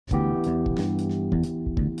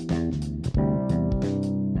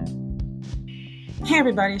Hey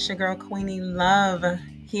everybody, it's your girl Queenie Love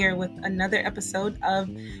here with another episode of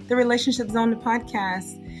the Relationship Zone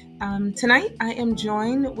podcast. Tonight I am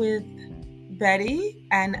joined with Betty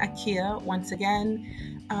and Akia once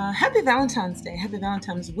again. Happy Valentine's Day, happy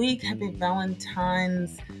Valentine's Week, happy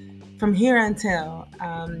Valentine's from here until.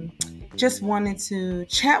 Just wanted to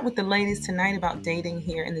chat with the ladies tonight about dating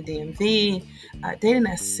here in the DMV, dating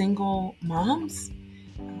as single moms.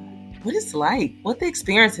 What it's like, what the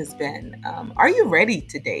experience has been. Are you ready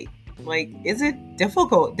to date? Like, is it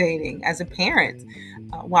difficult dating as a parent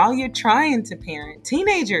while you're trying to parent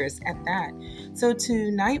teenagers at that? So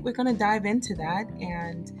tonight we're going to dive into that.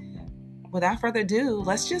 And without further ado,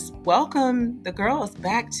 let's just welcome the girls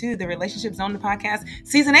back to the Relationship Zone, the podcast,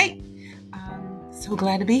 season 8. So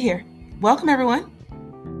glad to be here. Welcome, everyone.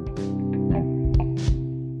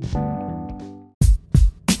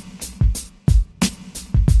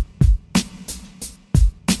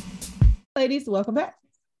 Ladies, welcome back.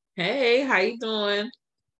 Hey, how you doing?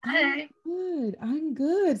 Hi. I'm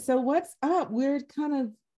good. So what's up? We're kind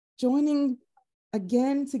of joining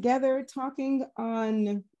again together, talking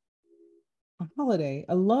on a holiday,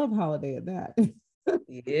 a love holiday at that.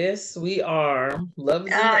 Yes, we are. Love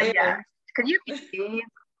is in the air. Yeah. Could you believe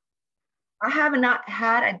I have not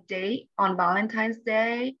had a date on Valentine's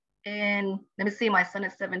Day in, let me see, my son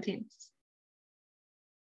is 17.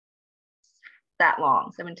 That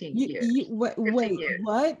long, 17 years. Wait, years.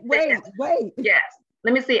 What? Wait. Yes.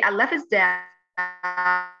 Let me see. I left his dad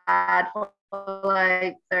for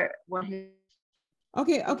like when he.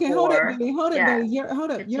 Okay. Hold up, baby. Hold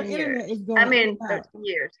up. Your internet is going. I mean, 13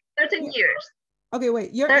 years. 13 years. Okay,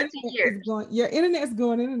 wait. Your internet is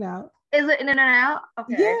going in and out. Is it in and out?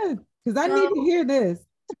 Okay. Yeah, because I need to hear this.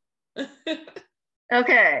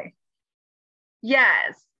 Okay.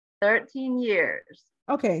 Yes, 13 years.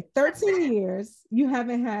 Okay, 13 years, you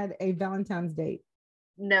haven't had a Valentine's date.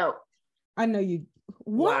 No. I know you.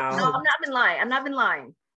 What? Wow. No, I'm not been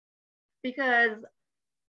lying. Because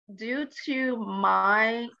due to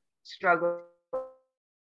my struggles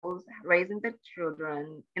raising the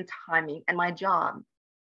children and timing and my job,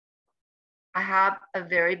 I have a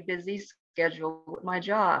very busy schedule with my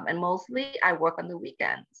job. And mostly I work on the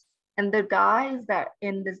weekends. And the guys that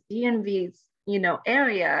in this DMV,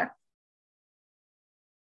 area,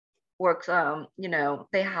 works,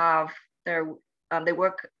 they have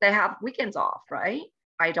they have weekends off, right?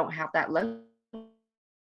 I don't have that luxury.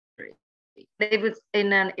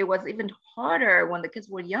 And then it was even harder when the kids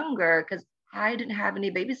were younger because I didn't have any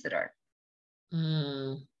babysitter.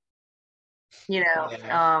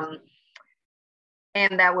 Yeah.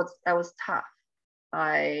 And that was tough.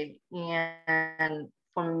 And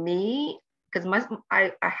for me, because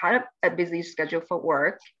I had a busy schedule for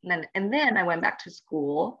work, and then I went back to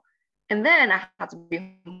school. And then I had to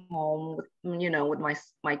be home with,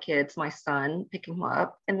 with my kids, my son, picking him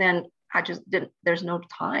up. And then I just there's no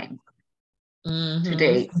time to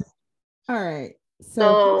date. All right.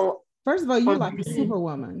 So first of all, you're like a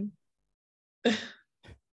superwoman.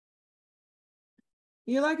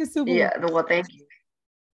 You're like a superwoman. Yeah, well, thank you.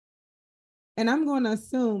 And I'm going to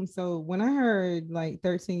assume, so when I heard like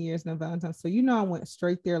 13 years no Valentine's, so I went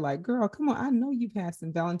straight there like, girl, come on. I know you've had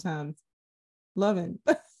some Valentine's loving.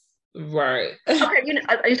 Right. Okay,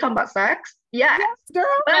 are you talking about sex? Yes, girl.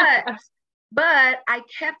 But I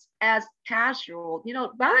kept as casual.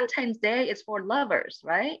 Valentine's Day is for lovers,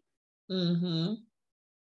 right? Mm-hmm.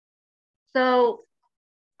 So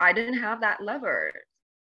I didn't have that lover.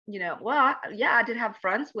 I did have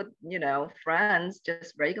friends with, friends,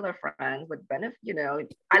 just regular friends with benefits.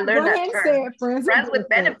 I learned that term, friends with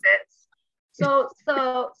benefits. So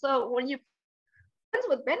when you friends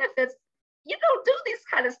with benefits, you don't do this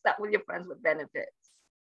kind of stuff with your friends with benefits.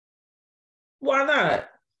 Why not?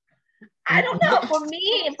 I don't know. For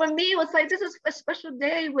me, it was like, this is a special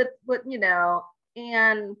day with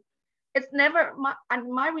and it's never my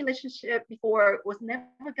relationship before was never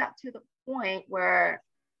got to the point where,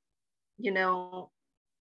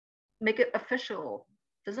 make it official.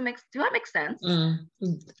 Do that make sense?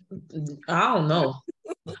 I don't know.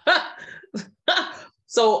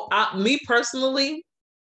 So me personally,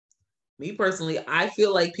 I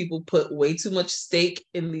feel like people put way too much stake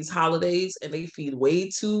in these holidays and they feed way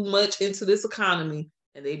too much into this economy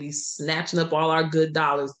and they be snatching up all our good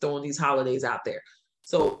dollars throwing these holidays out there.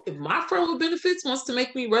 So if my friend with benefits wants to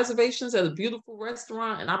make me reservations at a beautiful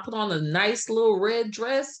restaurant and I put on a nice little red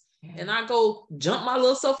dress and I go jump my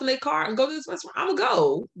little self in their car and go to this restaurant, I'm gonna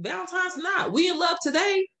go. Valentine's not. We in love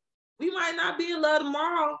today. We might not be in love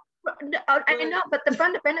tomorrow. I know, but the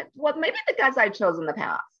friend of benefits, well, maybe the guys I chose in the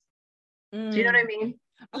past. Do you know what I mean?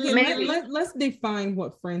 Okay, Maybe. let's define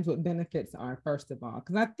what friends with benefits are, first of all,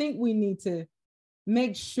 because I think we need to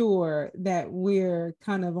make sure that we're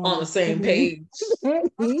kind of On on the the same same page.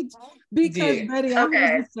 page. Because Yeah. Betty, I heard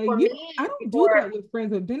Okay. you say For you me, I don't do before that with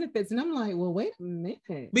friends with benefits. And I'm like, well, wait a minute.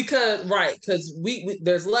 Because we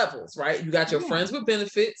there's levels, right? You got your Yeah. friends with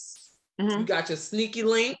benefits, you Mhm. got your sneaky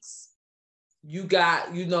links, you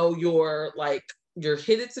got, your like your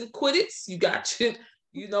hit its and quit its, you got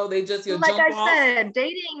they just your Like jump I off. said,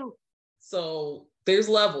 dating. So there's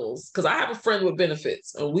levels. Because I have a friend with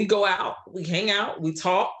benefits, and we go out, we hang out, we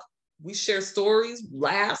talk, we share stories,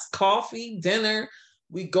 laughs, coffee, dinner,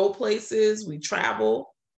 we go places, we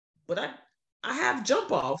travel. But I have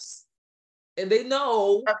jump offs, and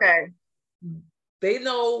Okay. they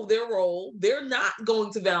know their role. They're not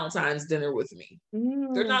going to Valentine's dinner with me.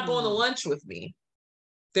 They're not going to Mm. lunch with me.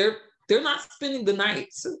 They're they're not spending the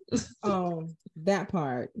night. Oh, that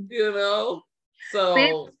part. See,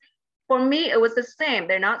 So for me, it was the same.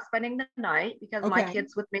 They're not spending the night because my Okay.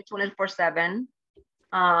 kids with me 24/7.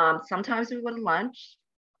 Sometimes we go to lunch,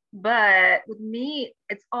 but with me,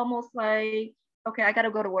 it's almost like, okay, I got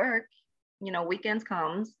to go to work. Weekends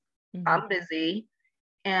comes, I'm busy,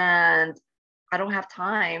 and I don't have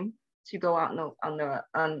time to go out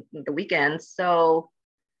on the weekends. So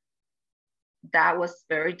that was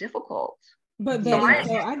very difficult. But So Betty, yeah, my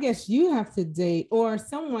so I guess you have to date or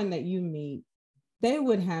someone that you meet, they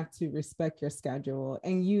would have to respect your schedule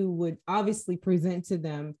and you would obviously present to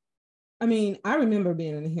them. I mean, I remember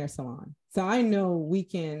being in the hair salon. So I know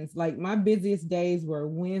weekends, like my busiest days were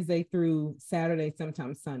Wednesday through Saturday,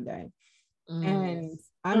 sometimes Sunday. And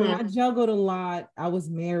I mean, I Mhm. juggled a lot. I was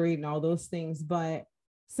married and all those things, but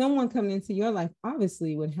someone coming into your life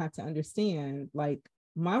obviously would have to understand like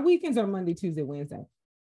my weekends are Monday, Tuesday, Wednesday.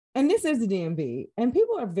 And this is the DMV, and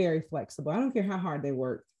people are very flexible. I don't care how hard they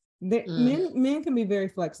work. mm, Men can be very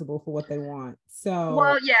flexible for what they want. So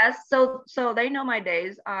Well, yes. So they know my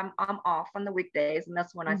days. I'm off on the weekdays, and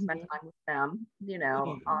that's when I spend mhm, time with them. yeah,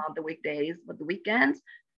 On the weekdays, but the weekends,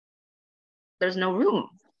 there's no room.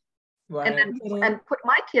 And right. then get it. and put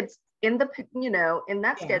my kids in that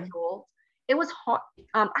Yeah. schedule. It was hard.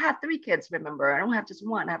 I had three kids. Remember, I don't have just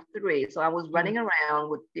one. I have three. So I was running around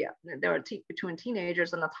with there were between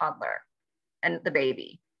teenagers and a toddler and the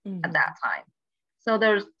baby at Mhm. that time. So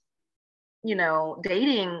there's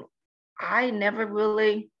dating. I never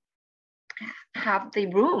really have the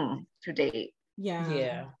room to date. Yeah.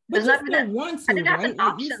 Yeah. But There's you not still even want I to, didn't have the right? Like you're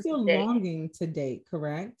options to still date. longing to date,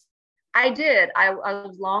 correct? I did. I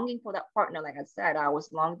was longing for that partner. Like I said, I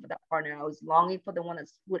was longing for that partner. I was longing for the one that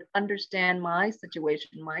would understand my situation,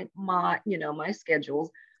 my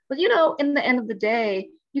schedules. But in the end of the day,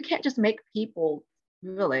 you can't just make people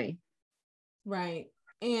really. Right.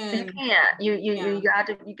 You And can't. yeah, You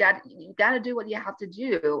got to do what you have to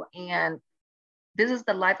do. And this is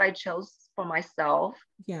the life I chose for myself.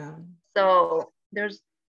 yeah, So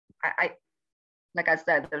I like I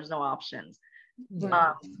said, there's no options. right.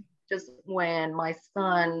 Um, just when my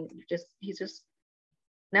son he's just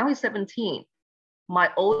now he's 17. My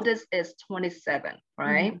oldest is 27,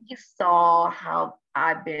 right? Mhm. He saw how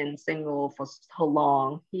I've been single for so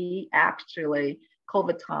long. He actually,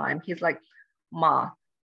 COVID time, he's like, Ma,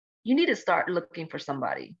 you need to start looking for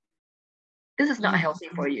somebody. This is not healthy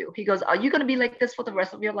for you. He goes, are you going to be like this for the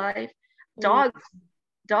rest of your life? Ooh,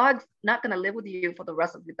 Dogs not going to live with you for the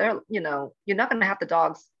rest of you're not going to have the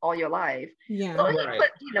dogs all your life. So yeah, Right.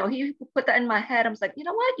 he put that in my head. I was like, you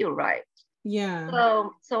know what, you're right. yeah,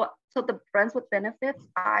 So the friends with benefits,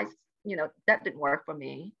 that didn't work for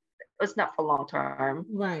me. It was not for long term.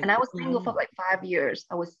 And right. I was single Yeah. for like 5 years.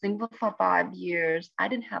 I was single for 5 years. I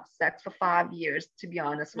didn't have sex for 5 years, to be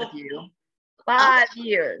honest with you. I, 5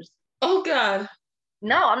 years. oh God.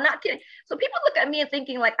 No, I'm not kidding. So people look at me and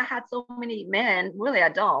thinking like I had so many men. Really, I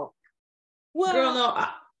don't. Girl, Well, no,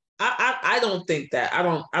 I don't think that.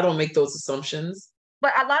 I don't make those assumptions.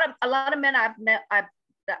 But a lot of men that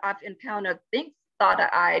I've encountered thought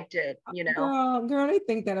that I did. girl, they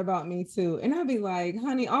think that about me too. And I'd be like,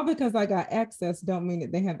 honey, all because I got access don't mean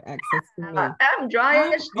that they have access to me. I'm dry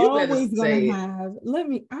I'm as You better always say gonna it. have,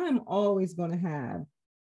 I'm always gonna have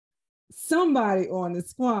somebody on the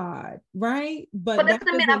squad, right? but But it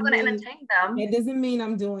doesn't mean I'm going to entertain them. that doesn't mean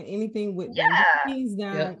I'm doing anything with them. That Yeah. means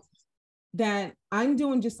Yep. that I'm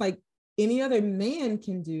doing just like any other man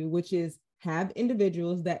can do, which is have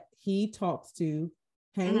individuals that he talks to,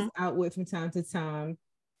 hangs out with from time to time.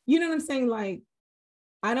 You know what I'm saying? Like,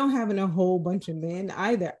 I don't have a whole bunch of men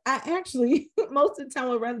either. I actually, most of the time,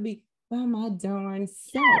 would rather be by my darn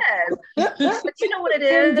self. Yes. But you know what it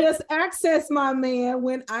and is? just access my man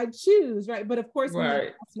when I choose, right? But of course, we know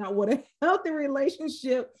Right. that's not what a healthy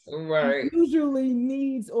relationship Right. usually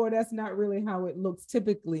needs, or that's not really how it looks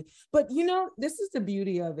typically. But you know, this is the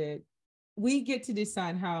beauty of it. We get to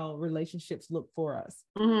decide how relationships look for us.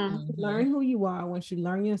 Learn who you are. Once you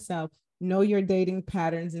learn yourself, know your dating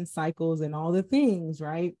patterns and cycles and all the things,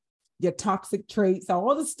 right? Your toxic traits,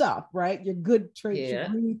 all the stuff, right? Your good traits, your Yeah.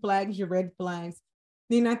 green flags, your red flags.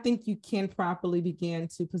 Then I think you can properly begin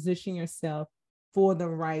to position yourself for the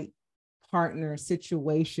right partner,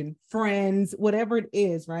 situation, friends, whatever it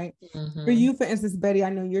is, right? For you, for instance, Betty, I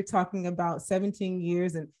know you're talking about 17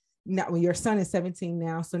 years, and now, well, your son is 17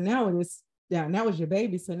 now. So now it is, yeah, now is your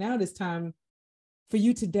baby. So now it is time for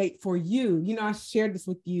you to date for you. You know, I shared this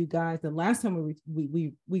with you guys the last time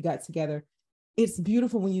we got together. It's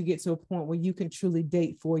beautiful when you get to a point where you can truly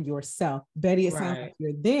date for yourself. Betty, it sounds like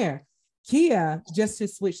you're there. Kia, just to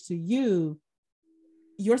switch to you,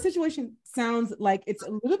 your situation sounds like it's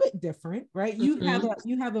a little bit different, right? You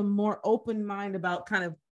have a more open mind about kind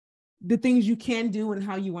of the things you can do and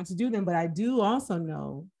how you want to do them. But I do also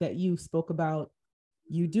know that you spoke about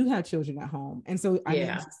you do have children at home. And so I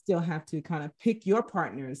know you still have to kind of pick your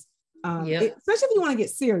partners. Especially if you want to get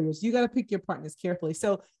serious, you got to pick your partners carefully.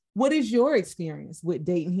 So what is your experience with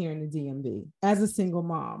dating here in the DMV as a single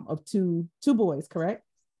mom of two boys, correct?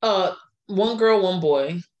 One girl, one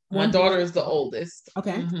boy. My daughter is the oldest.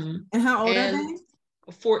 Okay. And how old are they?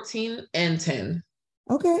 14 and 10.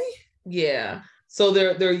 Okay. Yeah. So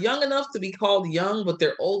they're young enough to be called young, but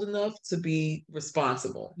they're old enough to be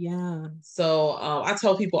responsible. Yeah. So I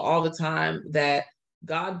tell people all the time that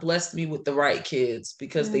God blessed me with the right kids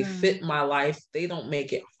because they fit my life. They don't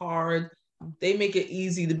make it hard. They make it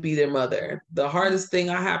easy to be their mother. The hardest thing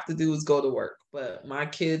I have to do is go to work, but my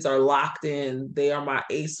kids are locked in. They are my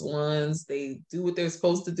ace ones. They do what they're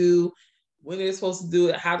supposed to do, when they're supposed to do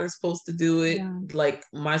it, how they're supposed to do it. Yeah. Like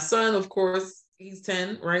my son, of course, he's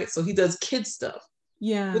 10, right? So he does kid stuff.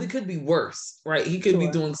 Yeah. But it could be worse, right? He could be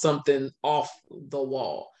doing something off the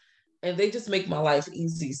wall. And they just make my life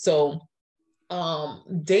easy. So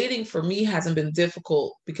dating for me hasn't been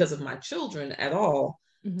difficult because of my children at all.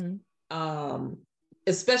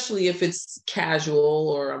 Especially if it's casual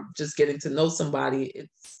or I'm just getting to know somebody.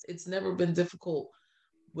 It's never been difficult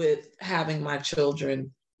with having my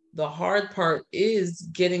children. The hard part is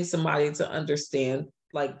getting somebody to understand,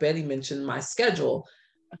 like Betty mentioned, my schedule,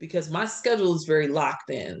 because my schedule is very locked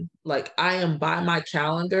in. Like I am by my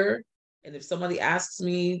calendar. And if somebody asks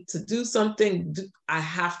me to do something, I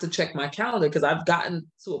have to check my calendar because I've gotten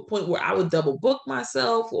to a point where I would double book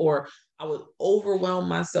myself or I would overwhelm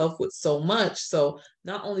myself with so much. So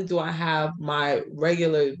not only do I have my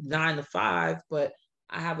regular 9 to 5, but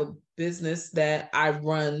I have a business that I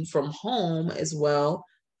run from home as well.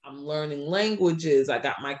 I'm learning languages. I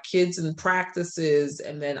got my kids in practices,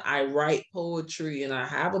 and then I write poetry, and I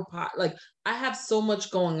have a pot. Like I have so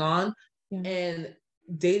much going on, and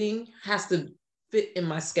dating has to fit in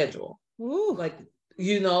my schedule. Like,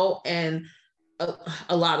 and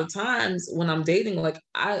a lot of times when I'm dating, like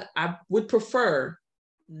I would prefer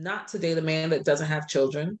not to date a man that doesn't have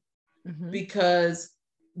children because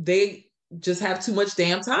they just have too much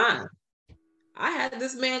damn time. I had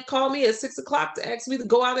this man call me at 6 o'clock to ask me to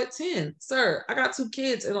go out at 10. Sir, I got 2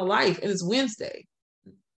 kids and a life, and it's Wednesday.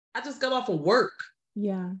 I just got off of work.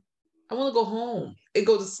 Yeah. I want to go home and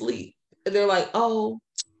go to sleep. And they're like, oh,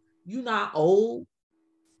 you not old.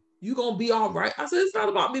 You gonna be all right. I said, it's not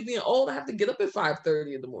about me being old. I have to get up at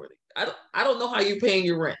 5:30 in the morning. I don't know how you're paying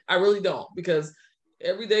your rent. I really don't, because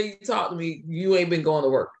every day you talk to me, you ain't been going to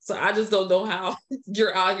work. So I just don't know how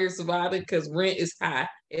you're out here surviving because rent is high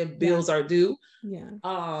and bills are due. Yeah.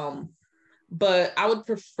 But I would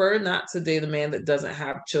prefer not to date a man that doesn't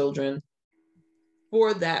have children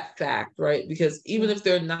for that fact, right? Because even if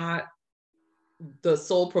they're not the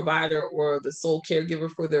sole provider or the sole caregiver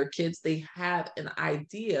for their kids, they have an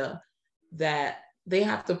idea that they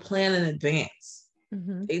have to plan in advance.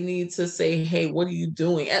 They need to say, hey, what are you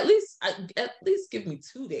doing? At least give me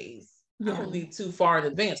 2 days. I don't need too far in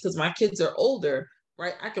advance because my kids are older,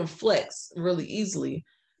 right? I can flex really easily,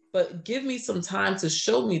 but give me some time to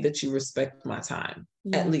show me that you respect my time,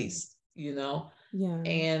 at least, Yeah.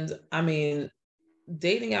 And I mean,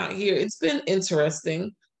 dating out here, it's been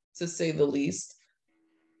interesting to say the least.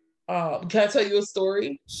 Can I tell you a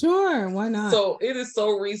story? Sure, why not? So it is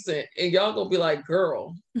so recent, and y'all gonna be like,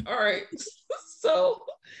 "Girl, all right." So,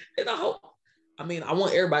 and I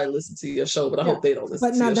want everybody to listen to your show, but I hope they don't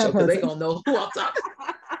listen to your show because they gonna know who I'm talking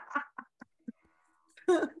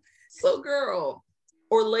about. So, girl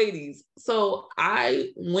or ladies, so I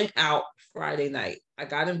went out Friday night. I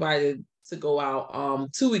got invited to go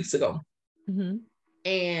out 2 weeks ago. Mm-hmm.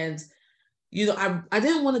 And I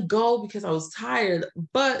didn't want to go because I was tired,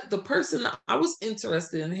 but the person, I was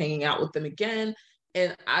interested in hanging out with them again.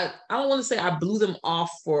 And I don't want to say I blew them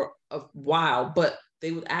off for a while, but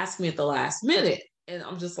they would ask me at the last minute. And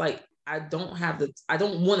I'm just like, I don't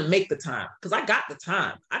want to make the time because I got the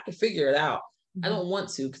time. I can figure it out. I don't want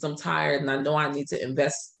to because I'm tired and I know I need to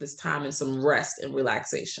invest this time in some rest and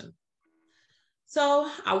relaxation. So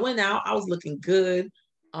I went out. I was looking good.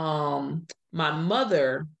 My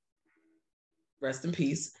mother, rest in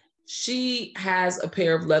peace, she has a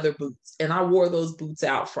pair of leather boots, and I wore those boots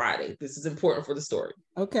out Friday. This is important for the story.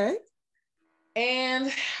 Okay.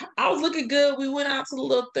 And I was looking good. We went out to the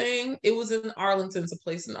little thing. It was in Arlington. It's a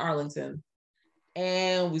place in Arlington.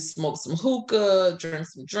 And we smoked some hookah, drank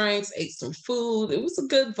some drinks, ate some food. It was a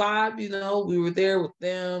good vibe, We were there with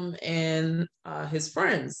them and his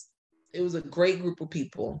friends. It was a great group of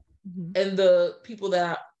people. Mm-hmm. And the people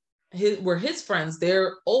that were his friends,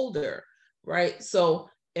 they're older, right? So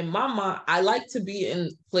in my mind, I like to be in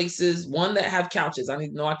places, one, that have couches. I need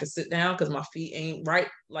to know I can sit down because my feet ain't right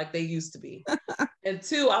like they used to be. And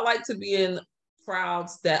two, I like to be in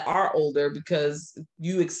crowds that are older because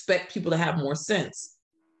you expect people to have more sense.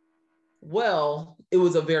 Well, it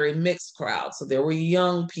was a very mixed crowd. So there were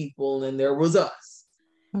young people and there was us.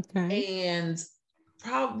 Okay. And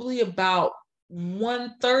probably about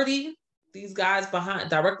 1:30, these guys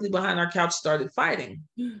directly behind our couch started fighting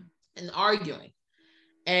and arguing.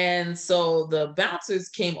 And so the bouncers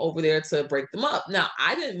came over there to break them up. Now,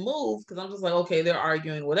 I didn't move because I'm just like, okay, they're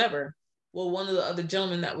arguing, whatever. Well, one of the other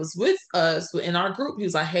gentlemen that was with us in our group, he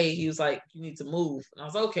was like, hey, you need to move. And I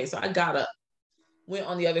was like, okay. So I got up, went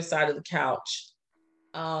on the other side of the couch.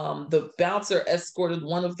 The bouncer escorted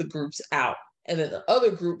one of the groups out. And then the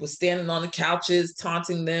other group was standing on the couches,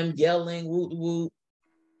 taunting them, yelling, woot, woot.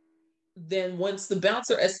 Then once the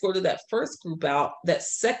bouncer escorted that first group out, that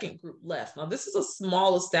second group left. Now, this is a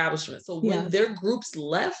small establishment. So when their groups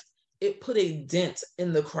left, it put a dent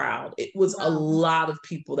in the crowd. It was a lot of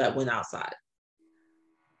people that went outside.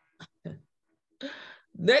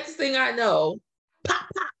 Next thing I know, pop,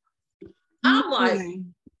 pop. I'm like,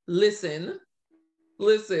 listen.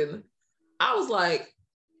 I was like,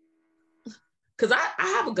 because I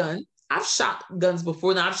have a gun. I've shot guns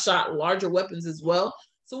before, and I've shot larger weapons as well.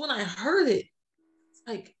 So when I heard it, it's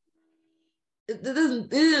like, it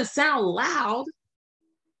didn't sound loud.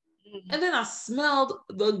 And then I smelled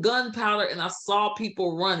the gunpowder and I saw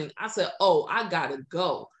people running. I said, oh, I gotta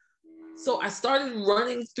go. So I started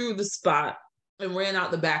running through the spot and ran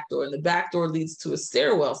out the back door. And the back door leads to a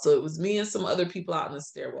stairwell. So it was me and some other people out in the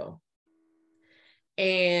stairwell.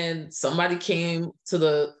 And somebody came to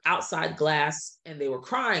the outside glass and they were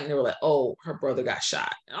crying. They were like, oh, her brother got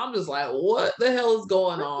shot. And I'm just like, what the hell is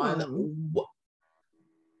going on?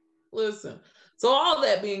 Listen. So all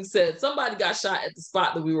that being said, somebody got shot at the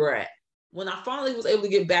spot that we were at. When I finally was able to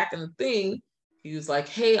get back in the thing, he was like,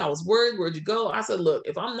 hey, I was worried. Where'd you go? I said, look,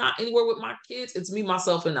 if I'm not anywhere with my kids, it's me,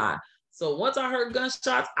 myself, and I. So once I heard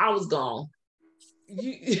gunshots, I was gone.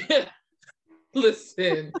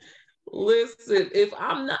 Listen, if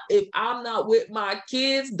I'm not with my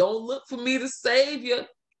kids, don't look for me to save you.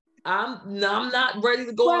 I'm not ready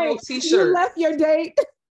to go on no t-shirt. You left your date.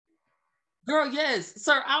 Girl, yes.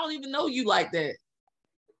 Sir, I don't even know you like that.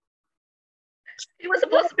 He was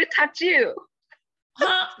supposed to protect you.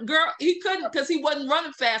 Huh? Girl, he couldn't because he wasn't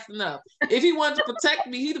running fast enough. If he wanted to protect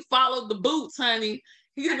me, he'd have followed the boots, honey.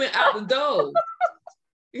 He'd have been out the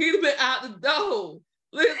door.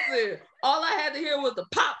 Listen, all I had to hear was the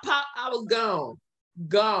pop, pop. I was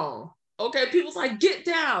gone. Okay, people's like, get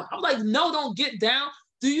down. I'm like, no, don't get down.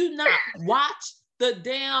 Do you not watch the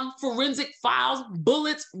damn forensic files?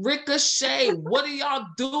 Bullets ricochet. What are y'all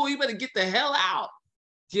doing? You better get the hell out.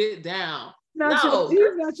 Get down. Not your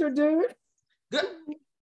dude. Good.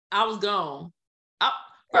 I was gone.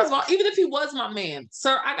 First of all, even if he was my man,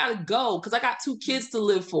 sir, I gotta go because I got 2 kids to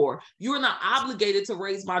live for. You are not obligated to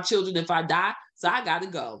raise my children if I die, so I gotta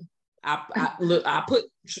go. I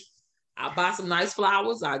buy some nice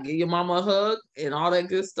flowers. I give your mama a hug and all that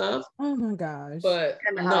good stuff. Oh my gosh! But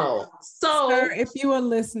no. So, sir, if you are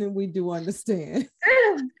listening, we do understand.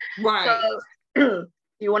 Right. So,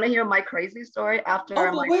 you want to hear my crazy story after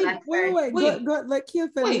my wait. Go, let Kia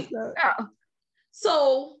finish. Yeah.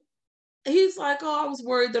 So he's like, oh, I was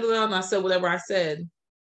worried, and I said whatever I said. And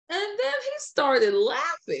then he started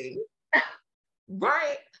laughing.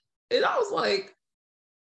 Right? And I was like,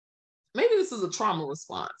 maybe this is a trauma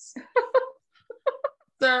response.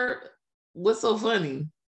 Sir, what's so funny?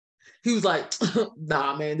 He was like,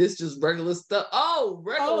 nah, man, this just regular stuff. Oh,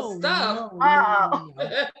 regular stuff. No.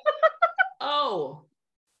 Oh,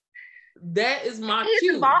 that is my He's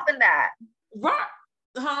cue. involved in that. Right.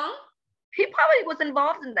 Huh? He probably was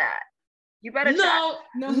involved in that. You better check.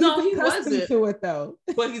 No, he accustomed wasn't. to it though.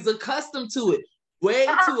 But he's accustomed to it. Way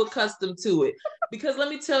too accustomed to it. Because let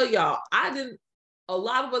me tell y'all, a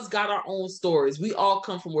lot of us got our own stories. We all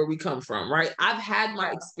come from where we come from, right? I've had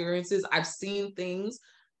my experiences. I've seen things.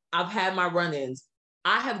 I've had my run-ins.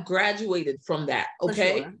 I have graduated from that,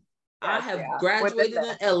 okay? Sure. I have graduated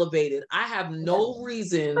and elevated. I have no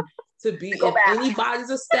reason to be in anybody's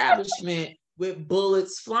establishment with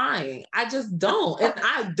bullets flying. I just don't. And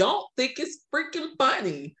I don't think it's freaking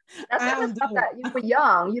funny. That's kind of stuff that you were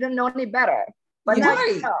young. You didn't know any better. But now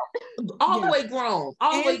you know. All the way grown.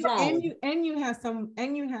 All the way grown. And you have someone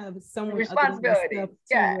responsibility to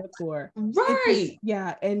look for. Right.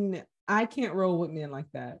 Yeah. And I can't roll with men like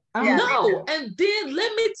that. No. And then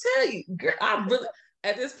let me tell you, girl, I really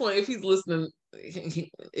at this point, if he's listening, it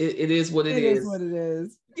is what it is. It is what it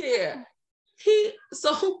is. Yeah.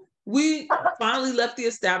 So we finally left the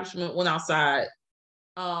establishment, went outside.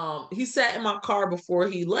 He sat in my car before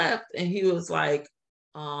he left and he was like,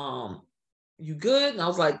 you good? And I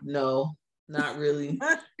was like, no, not really.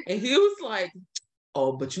 And he was like,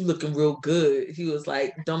 oh, but you looking real good. He was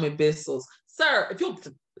like, dumb and bizzles. Sir,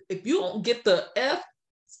 if you don't get the F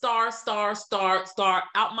star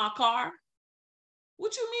out my car,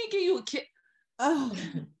 what you mean give you a kid? Oh,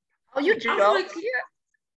 you drove like, here?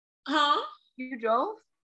 Huh? You drove?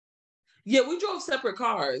 Yeah, we drove separate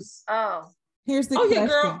cars. Oh. Here's the question. Yeah,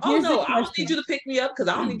 girl. Oh, no, I don't need you to pick me up because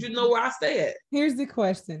I don't need you to know where I stay at. Here's the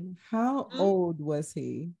question. How old was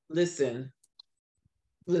he? Listen.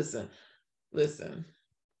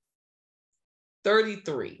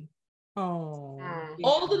 33. Oh.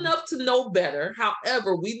 Old enough to know better.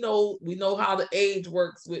 However, we know how the age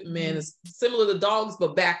works with men. It's similar to dogs,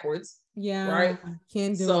 but backwards. Yeah. Right?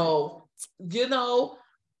 Can do so,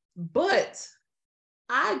 but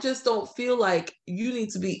I just don't feel like you need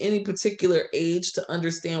to be any particular age to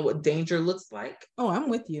understand what danger looks like. Oh, I'm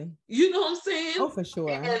with you. You know what I'm saying? Oh, for sure.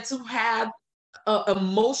 And to have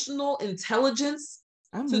emotional intelligence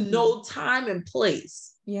to know time and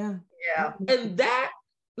place. Yeah. Yeah. And that,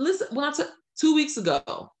 listen, when I took 2 weeks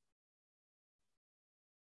ago,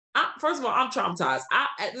 first of all, I'm traumatized.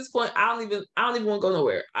 At this point, I don't even want to go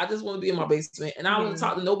nowhere. I just want to be in my basement and I don't want to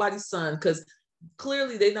talk to nobody's son because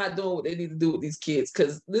clearly they're not doing what they need to do with these kids.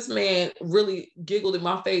 Because this man really giggled in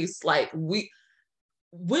my face. Like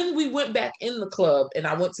when we went back in the club and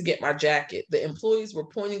I went to get my jacket, the employees were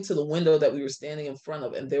pointing to the window that we were standing in front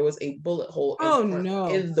of, and there was a bullet hole in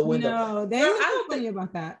the window. No, they don't think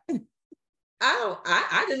about that.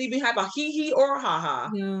 I didn't even have a hee or a ha.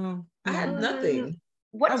 No. I had nothing.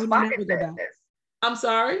 What spot is this? I'm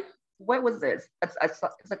sorry? What was this? It's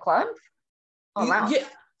a club? Oh, lounge. Yeah.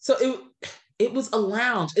 So it was a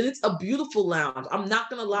lounge, and it's a beautiful lounge. I'm not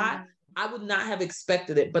gonna lie, I would not have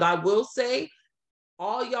expected it, but I will say,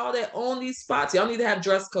 all y'all that own these spots, y'all need to have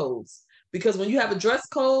dress codes, because when you have a dress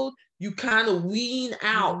code, you kind of wean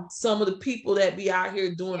out some of the people that be out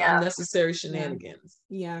here doing unnecessary shenanigans.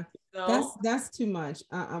 Yeah, you know? that's too much.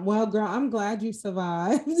 Well, girl, I'm glad you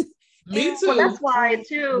survived. Me too. Well, that's why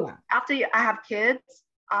too. Yeah. After I have kids,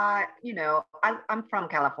 I'm from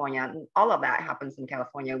California. And all of that happens in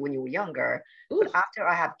California when you were younger. Ooh. But after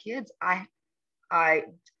I have kids, I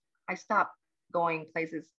stopped going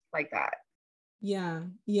places like that. Yeah.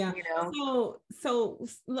 You know? So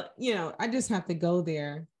I just have to go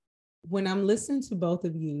there. When I'm listening to both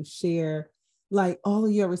of you share like all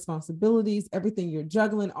of your responsibilities, everything you're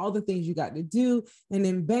juggling, all the things you got to do, and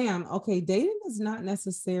then bam, okay, dating is not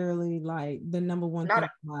necessarily like the number one thing on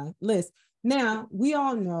my list. Now, we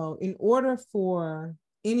all know in order for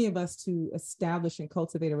any of us to establish and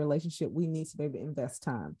cultivate a relationship, we need to be able to invest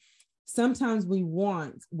time. Sometimes we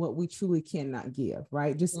want what we truly cannot give,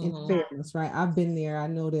 right? Just in fairness, right? I've been there. I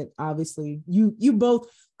know that obviously you both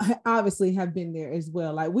obviously have been there as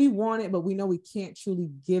well. Like we want it, but we know we can't truly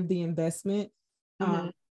give the investment.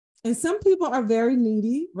 And some people are very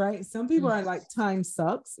needy, right? Some people are like time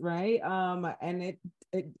sucks, right? And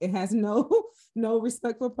it has no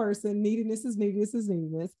respect for person. Neediness is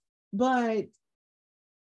neediness. But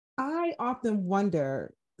I often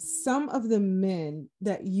wonder, some of the men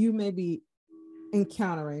that you may be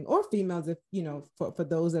encountering, or females, if for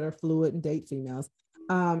those that are fluid and date females,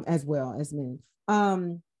 as well as men,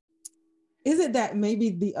 is it that maybe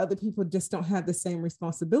the other people just don't have the same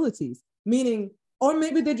responsibilities? Meaning, or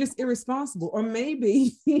maybe they're just irresponsible, or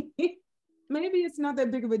maybe it's not that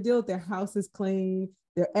big of a deal if their house is clean,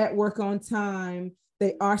 they're at work on time,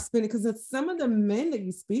 they are spending, because some of the men that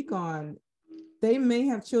you speak on, they may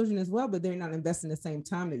have children as well, but they're not investing the same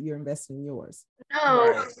time that you're investing in yours. No.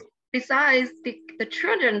 Right. Besides, the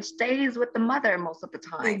children stays with the mother most of the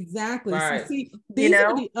time. Exactly. Right. So see, these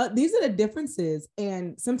are the differences.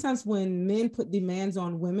 And sometimes when men put demands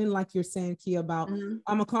on women, like you're saying, Kia, about I'm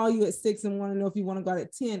gonna call you at 6 and want to know if you want to go out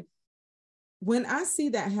at 10. When I see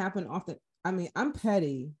that happen often, I mean, I'm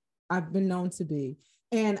petty. I've been known to be.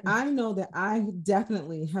 And I know that I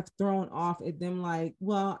definitely have thrown off at them like,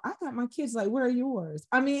 well, I got my kids, like, where are yours?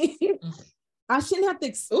 I mean, I shouldn't have to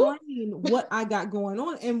explain what I got going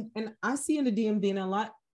on. And I see in the DMV and a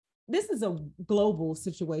lot, this is a global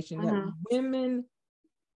situation that women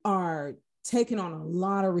are taking on a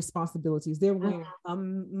lot of responsibilities. They're wearing a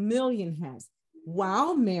million hats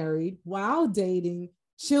while married, while dating,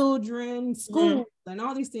 children, school, and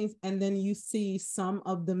all these things. And then you see some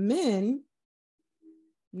of the men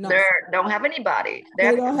they don't have anybody.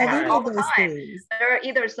 They don't have any all of the those time. things. They're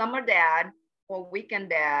either summer dad or weekend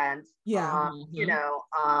dads. Yeah. You know,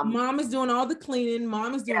 mom is doing all the cleaning,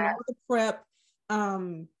 mom is doing all the prep.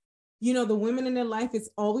 You know, the women in their life is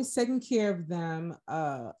always taking care of them,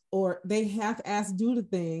 or they half-ass do the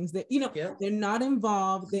things that, you know, they're not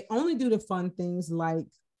involved. They only do the fun things, like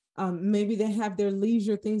maybe they have their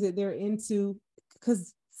leisure things that they're into,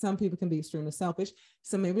 because some people can be extremely selfish.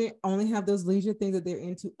 So maybe they only have those leisure things that they're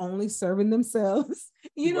into, only serving themselves,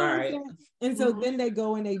 you know what I'm saying? And so then they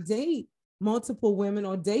go and they date multiple women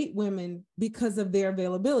or date women because of their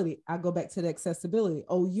availability. I go back to the accessibility.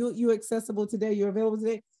 Oh, you're accessible today, you're available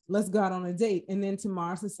today, let's go out on a date. And then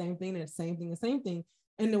tomorrow's the same thing, and the same thing, the same thing.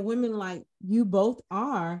 And the women, like you both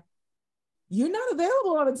are, you're not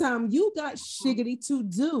available all the time. You got shiggity to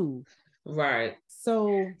do. Right.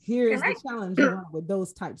 So here's the challenge with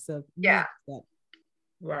those types of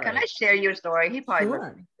Right. Can I share your story? He probably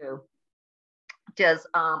listened to. Just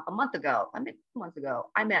a month ago,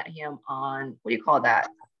 I met him on, what do you call that?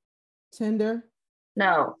 Tinder?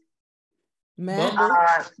 No.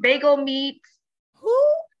 Match? Bagel Meats. Who?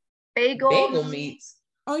 Bagel Meats.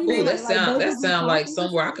 Oh, you mean that sound like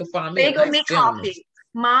somewhere I could find me Bagel a nice Meat gentleman. Coffee.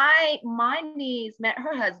 My niece met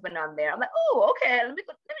her husband on there. I'm like, oh, okay, let me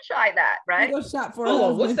try that, right? You go shop for Hold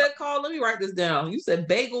on, what's that called? Let me write this down. You said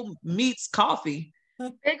Bagel Meats Coffee.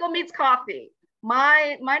 Bagel Meats Coffee.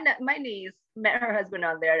 My niece met her husband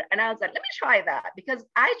on there, and I was like, let me try that, because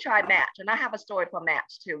I tried Match, and I have a story for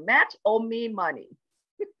Match too. Match owe me money.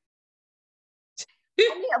 I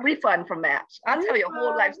need a refund from Match. I'll tell you a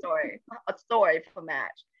whole life story, a story for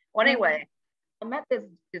Match. Well, anyway, I met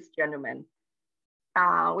this gentleman.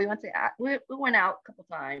 We went out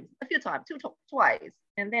a few times, twice,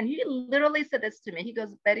 and then he literally said this to me. He goes,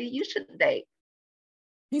 Betty, you shouldn't date.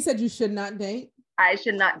 He said you should not date? I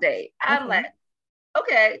should not date. I'm like,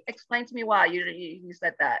 okay, explain to me why you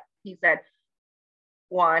said that. He said,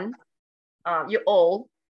 one, you're old.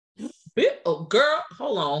 Oh, girl,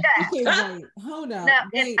 hold on. Yeah. Wait, hold on. Now,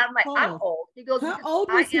 and I'm like, I'm old. He goes, how old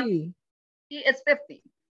was he? He is 50.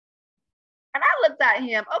 And I looked at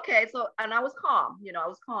him, okay, so, and I was calm,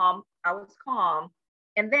 I was calm.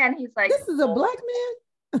 And then he's like, this is a black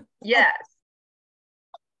man? Yes.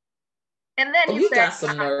 And then he got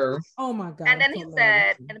some nerve. Oh my God. And then he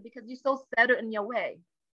said, and because you're so settled in your way,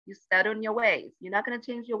 you're not going to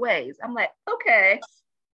change your ways. I'm like, okay.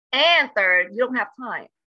 And third, you don't have time.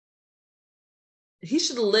 He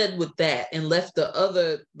should have led with that and left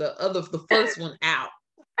the first one out.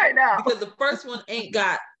 I know. Because the first one ain't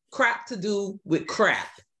got crap to do with crap.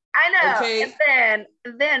 I know. Okay. And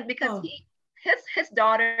then because his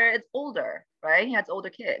daughter is older, right? He has older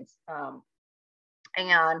kids.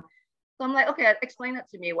 And so I'm like, okay, explain that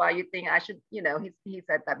to me, why you think I should, he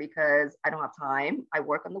said that because I don't have time. I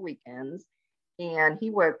work on the weekends, and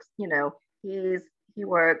he works, he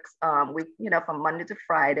works from Monday to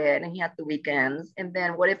Friday, and he has the weekends. And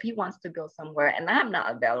then what if he wants to go somewhere and I'm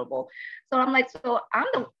not available? So I'm like, so I'm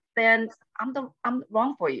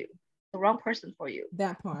wrong for you, the wrong person for you.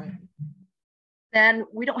 That part. Then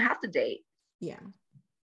we don't have to date. Yeah.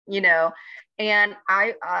 And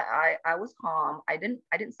I was calm. I didn't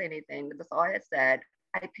say anything. That's all I had said.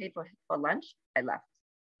 I paid for lunch. I left.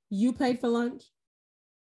 You paid for lunch?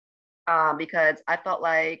 Because I felt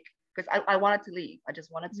like, because I wanted to leave. I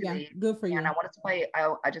just wanted to leave. Good for you. And I wanted to pay.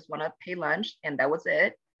 I just want to pay lunch, and that was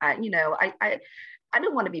it. I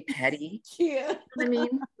didn't want to be petty. Yeah. You know what I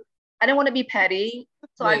mean? I didn't want to be petty.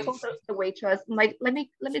 So I told the waitress, I'm like, let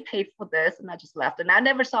me pay for this, and I just left, and I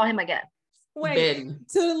never saw him again. Wait, Betty.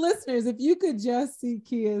 To the listeners, if you could just see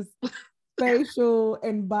Kia's facial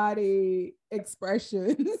and body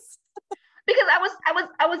expressions. because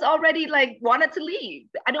I was already like wanted to leave.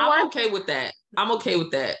 I don't I'm want. okay with that. I'm okay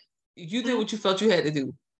with that. You did what you felt you had to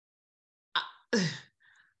do.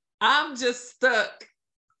 I'm just stuck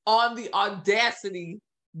on the audacity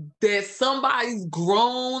that somebody's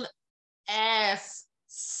grown ass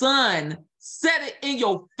son said it in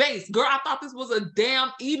your face. Girl, I thought this was a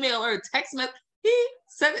damn email or a text message. He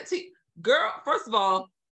said it to you. Girl, first of all,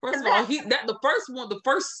 the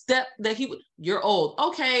first step that he would, you're old.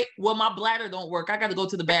 Okay, well, my bladder don't work. I got to go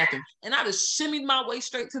to the bathroom. And I just shimmied my way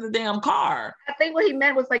straight to the damn car. I think what he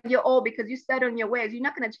meant was like, you're old because you set on your ways. You're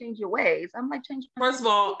not going to change your ways. I'm like, change. First of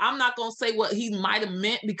all, I'm not going to say what he might have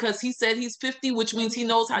meant because he said he's 50, which means he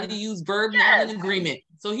knows how to use verb, noun, and agreement.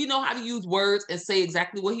 So he know how to use words and say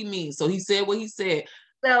exactly what he means. So he said what he said.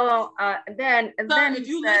 So then if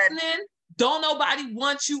you listening, don't nobody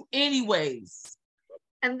want you anyways.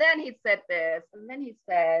 And then he said this, and then he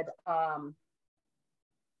said,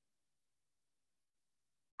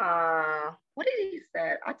 what did he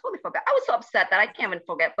say? I totally forgot. I was so upset that I can't even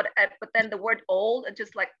forget. But then the word old, it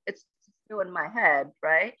just like it's still in my head,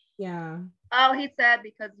 right? Yeah. Oh, he said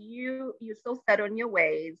because you're so set on your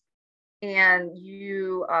ways, and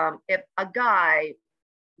you if a guy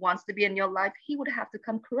wants to be in your life, he would have to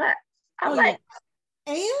come correct. I'm like,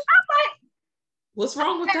 and I'm like, what's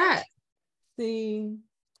wrong with that? See,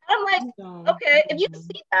 I'm like, okay, if you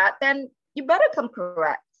see that, then you better come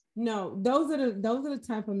correct. No, those are the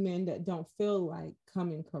type of men that don't feel like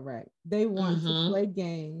coming correct. They want to play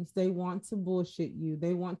games. They want to bullshit you.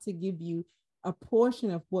 They want to give you a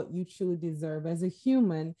portion of what you truly deserve as a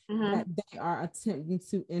human that they are attempting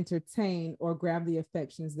to entertain or grab the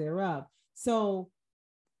affections thereof. So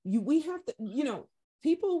we have to,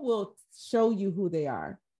 people will show you who they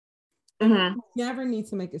are. You never need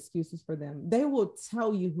to make excuses for them. They will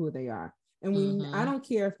tell you who they are. And I don't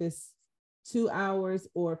care if it's 2 hours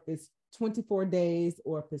or if it's 24 days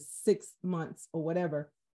or if it's 6 months or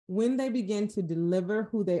whatever. When they begin to deliver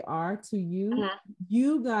who they are to you,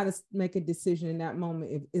 you got to make a decision in that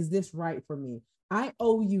moment. Is this right for me? I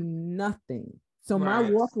owe you nothing. So my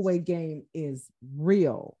walkaway game is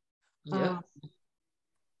real.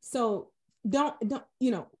 So don't,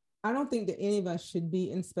 I don't think that any of us should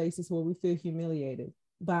be in spaces where we feel humiliated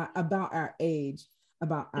about our age,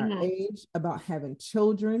 about having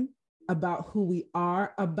children, about who we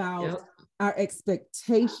are, about our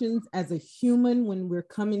expectations as a human when we're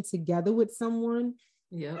coming together with someone.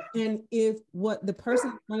 And if what the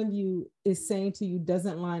person in front of you is saying to you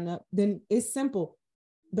doesn't line up, then it's simple.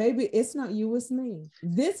 Baby, it's not you, it's me.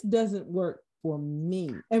 This doesn't work for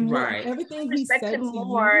me. And everything he said to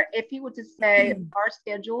more, if he were to say our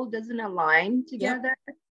schedule doesn't align together,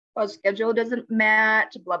 our schedule doesn't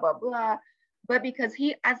match, blah, blah, blah. But because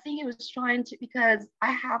I think he was trying to, because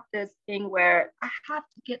I have this thing where I have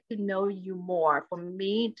to get to know you more for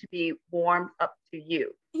me to be warmed up to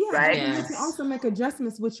you. Right? You need to also make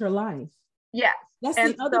adjustments with your life. Yes. That's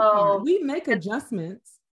the other part. We make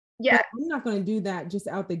adjustments. Yeah. I'm not going to do that just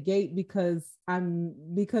out the gate because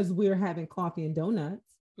we're having coffee and donuts.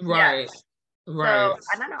 Right. Yes. Right.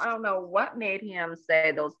 So I don't know what made him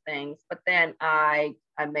say those things, but then I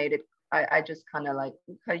made it. I just kind of like,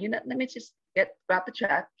 okay, let me just grab the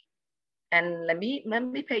check and let me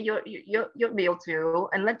pay your bill too,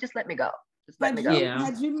 and let me go. Just let me go.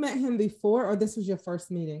 Had you met him before, or this was your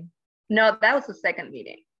first meeting? No, that was the second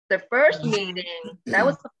meeting. The first meeting,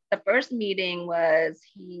 the first meeting was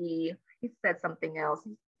he said something else.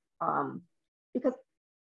 Because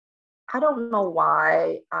I don't know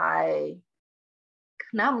why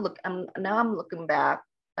now I'm looking back,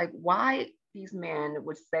 like why these men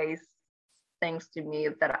would say things to me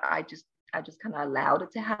that I just kind of allowed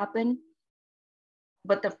it to happen.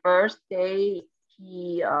 But the first day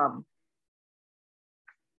he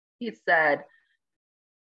said,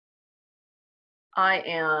 I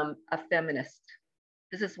am a feminist.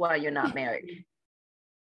 This is why you're not married.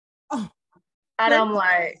 And I'm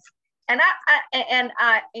like, and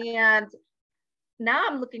now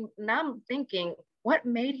I'm thinking, what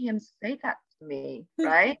made him say that to me,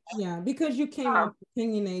 right? Yeah, because you came off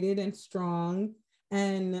opinionated and strong,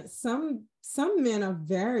 and some men are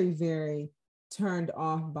very, very turned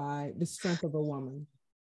off by the strength of a woman.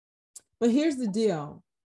 But here's the deal.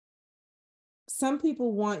 Some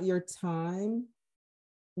people want your time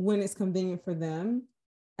when it's convenient for them.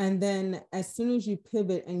 And then as soon as you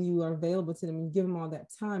pivot and you are available to them and give them all that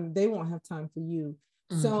time, they won't have time for you.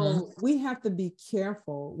 So we have to be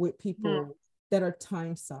careful with people that are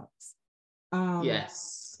time sucks.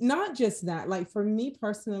 Not just that, like for me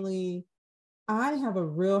personally, I have a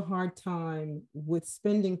real hard time with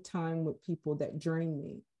spending time with people that drain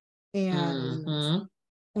me. And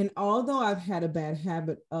And although I've had a bad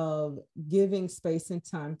habit of giving space and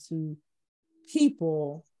time to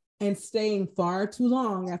people and staying far too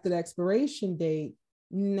long after the expiration date,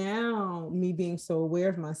 now me being so aware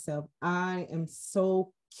of myself, I am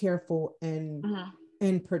so careful and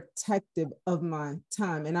protective of my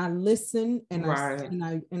time. And I listen and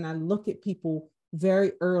I look at people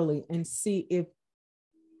very early and see if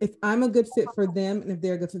I'm a good fit for them and if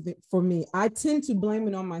they're a good fit for me. I tend to blame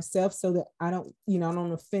it on myself so that I don't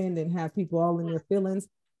offend and have people all in their feelings.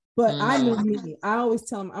 But I know me. I always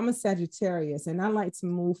tell them I'm a Sagittarius and I like to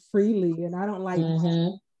move freely and I don't like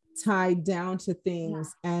tied down to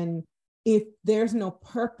things. And if there's no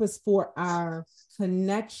purpose for our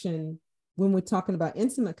connection, when we're talking about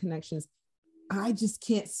intimate connections, I just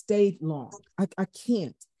can't stay long. I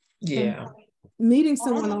can't. Yeah. And meeting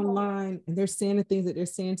someone online and they're saying the things that they're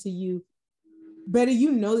saying to you, better,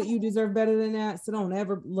 you know that you deserve better than that. So don't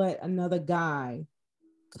ever let another guy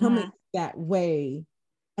come in that way.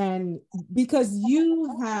 And because you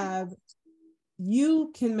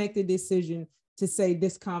can make the decision to say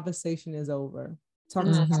this conversation is over. Talk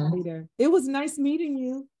to you later. It was nice meeting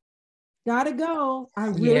you. Gotta go. I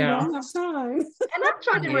really don't have time. And I'm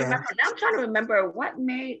trying to remember. I'm trying to remember what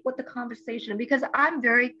the conversation, because I'm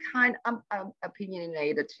very I'm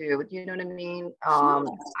opinionated too. Do you know what I mean? I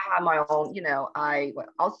have my own.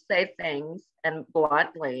 I'll say things and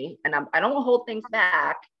bluntly, and I don't hold things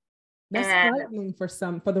back. That's frightening for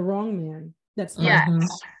the wrong man. That's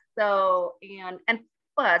So and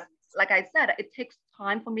plus, like I said, it takes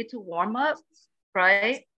time for me to warm up,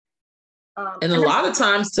 right? And a lot of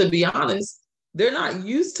times, to be honest, they're not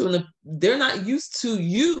used to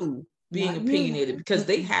you being opinionated because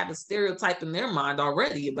they have a stereotype in their mind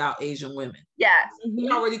already about Asian women. Yes. They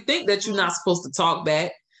already think that you're not supposed to talk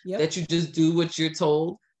back, that you just do what you're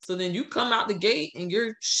told. So then you come out the gate and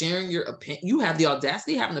you're sharing your opinion. You have the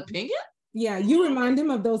audacity to have an opinion? Yeah, you remind them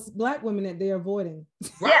of those Black women that they're avoiding.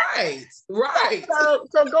 Right.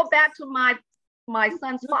 So go back to my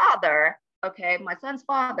son's father. Okay, my son's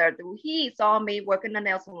father, he saw me working in a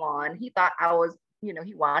nail salon. He thought I was, he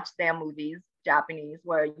watched their movies, Japanese,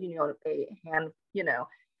 where,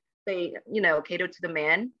 they cater to the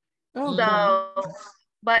men. Oh, so,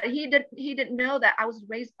 but he didn't know that I was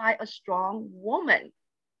raised by a strong woman.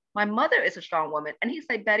 My mother is a strong woman. And he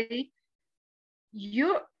said, Betty,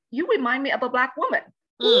 you remind me of a Black woman.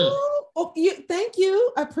 Thank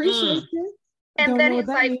you. I appreciate it. And then he's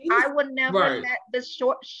like, means. I would never let this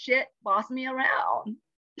short shit boss me around.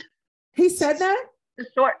 He said that? The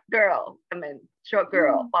short girl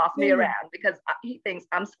boss me around because he thinks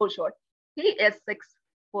I'm so short. He is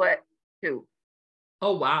 6'2".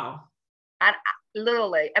 Oh, wow. And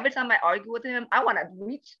literally, every time I argue with him, I want to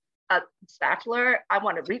reach a spatula. I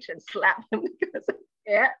want to reach and slap him because I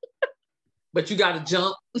can't. But you got to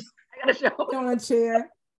jump. I got to jump. On a chair.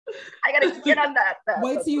 I got to get on that.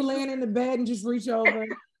 Wait till you land in the bed and just reach over.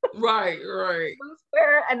 Right.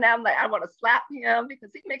 And now I'm like, I want to slap him because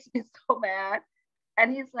he makes me so mad.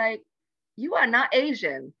 And he's like, you are not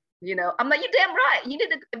Asian. I'm like, you're damn right. You need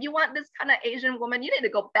to, if you want this kind of Asian woman, you need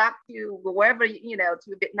to go back to wherever,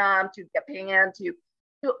 to Vietnam, to Japan, to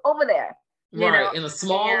over there. Right. In a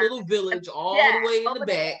small little village all the way in the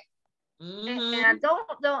back. And don't,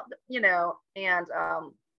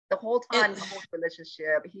 the whole time, the whole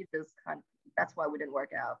relationship, he just that's why we didn't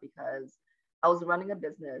work out, because I was running a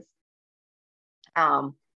business.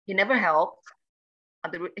 He never helped.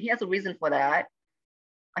 He has a reason for that.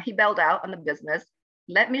 He bailed out on the business,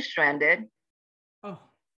 left me stranded. Oh.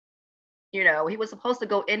 He was supposed to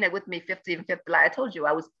go in it with me 50 and 50. Like I told you,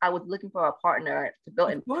 I was looking for a partner to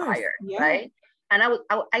build an empire, right? And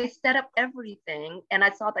I set up everything, and I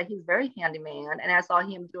saw that he's very handyman, and I saw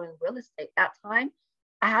him doing real estate. That time,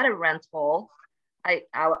 I had a rental. I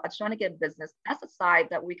was trying to get business. That's a side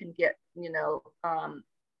that we can get,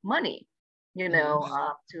 money,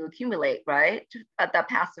 to accumulate, right? The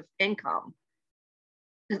passive income.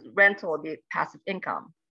 Rental would be passive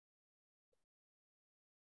income.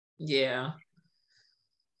 Yeah.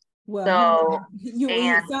 Well,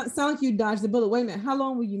 sounds like you dodged the bullet. Wait a minute. How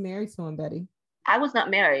long were you married to him, Betty? I was not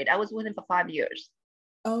married. I was with him for 5 years.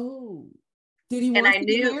 Oh, did he want to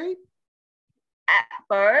get married? At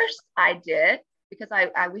first, I did, because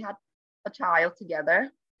we had a child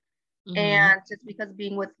together. And just because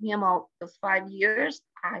being with him all those 5 years,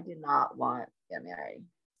 I did not want to get married.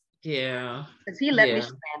 Yeah. Because he left me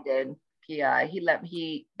stranded, PI.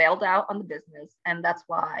 He bailed out on the business. And that's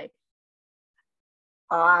why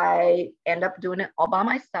I end up doing it all by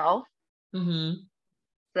myself.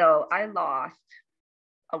 So I lost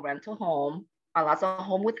a rental home. I lost a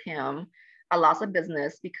home with him. I lost a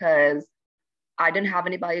business because I didn't have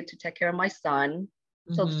anybody to take care of my son.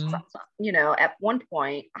 So, at one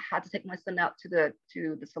point I had to take my son out to the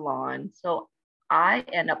salon. So I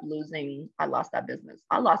lost that business.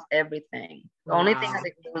 I lost everything. The only thing I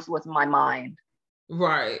didn't lose was my mind.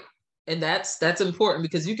 Right. And that's important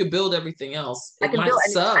because you can build everything else. I can build,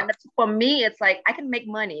 and for me, it's like I can make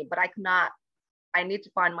money, but I need to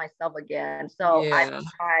find myself again. So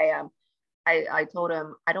I told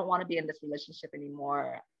him I don't want to be in this relationship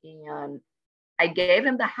anymore. And I gave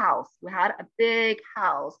him the house. We had a big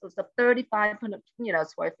house. It was a 3,500,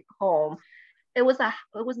 square feet home. It was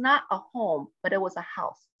not a home, but it was a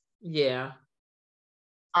house. Yeah.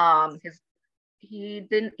 He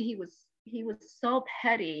was so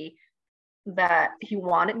petty that he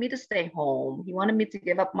wanted me to stay home. He wanted me to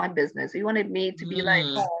give up my business. He wanted me to be like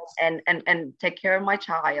home and take care of my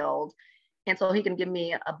child. And so he can give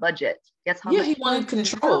me a budget. Guess how much he wanted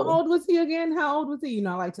control. How old was he again? How old was he?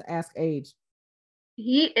 I like to ask age.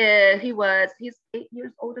 He's 8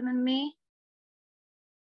 years older than me.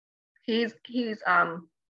 He's I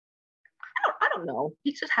don't know.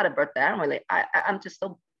 He just had a birthday. I'm just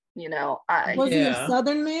so, Was he a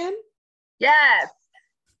Southern man? Yes.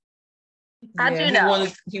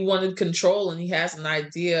 He wanted control, and he has an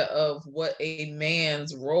idea of what a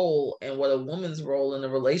man's role and what a woman's role in a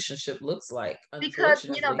relationship looks like. Because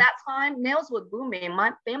that time nails were booming.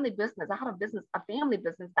 My family business, I had a family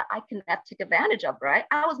business that I can take advantage of, right?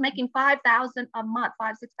 I was making $5,000 a month,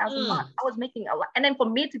 $6,000 a month. I was making a lot. And then for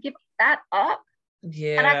me to give that up,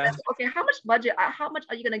 and I said, okay, how much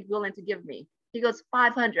are you gonna be willing to give me? He goes,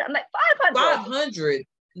 500. I'm like, 500?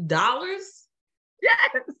 $500?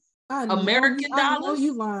 Yes. American dollars? I know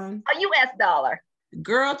you lying. A US dollar.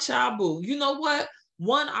 Girl, Chabu. You know what?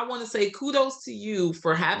 One, I want to say kudos to you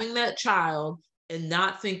for having that child and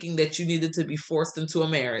not thinking that you needed to be forced into a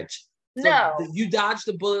marriage. So no. You dodged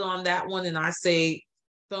the bullet on that one, and I say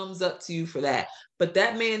thumbs up to you for that. But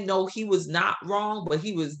that man, no, he was not wrong, but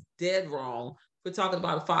he was dead wrong for talking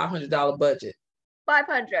about a $500 budget.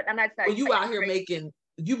 500. And I said, well, you out here making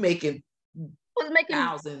was making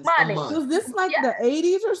thousands money. a month. Was this like the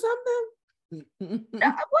 80s or something?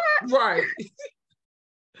 What? Right.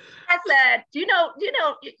 I said, you know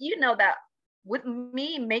that with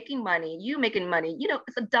me making money, you making money,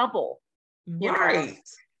 it's a double. Right.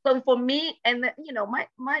 So for me, and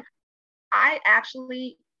I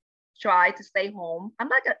actually try to stay home.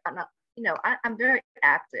 I'm very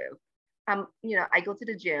active. I go to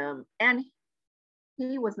the gym, and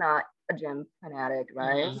he was not a gym fanatic,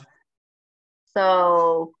 right?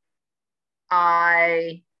 So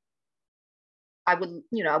I would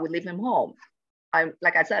leave him home.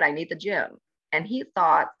 Like I said, I need the gym. And he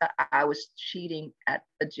thought that I was cheating at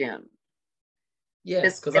the gym.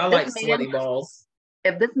 Yes, because I like sweaty balls.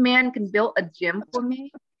 If this man can build a gym for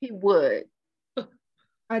me, he would.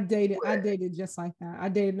 I dated just like that. I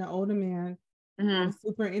dated an older man,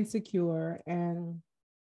 super insecure, and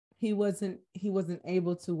he wasn't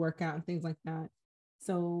able to work out and things like that.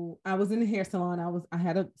 So I was in the hair salon. I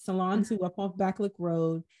had a salon too up off Backlick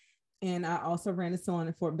Road. And I also ran a salon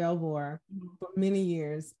in Fort Belvoir for many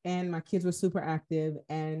years. And my kids were super active.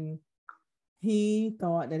 And he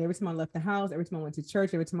thought that every time I left the house, every time I went to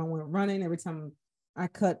church, every time I went running, every time I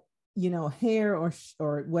cut, hair or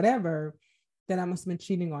whatever, that I must have been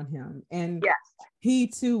cheating on him. And he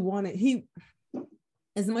too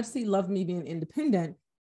as much as he loved me being independent,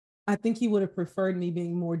 I think he would have preferred me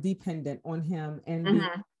being more dependent on him and being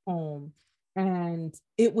home. And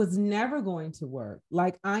it was never going to work.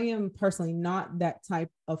 Like, I am personally not that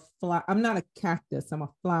type of flower. I'm not a cactus. I'm a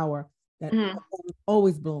flower that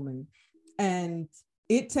always blooming. And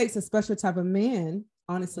it takes a special type of man,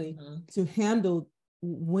 honestly, to handle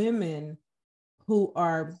women who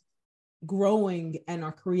are growing and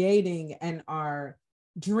are creating and are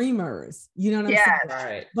dreamers. You know what I'm saying?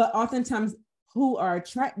 Right. But oftentimes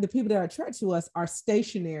the people that are attracted to us are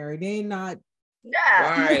stationary. They're not.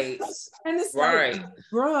 Right. And it's like,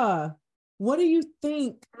 bruh, what do you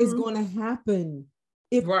think is going to happen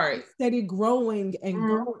if steady growing and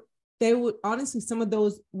growing? They would honestly, some of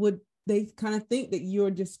those they kind of think that you're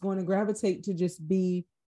just going to gravitate to just be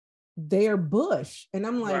their bush. And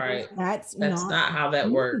I'm like, that's not how that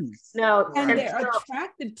works. No. And they're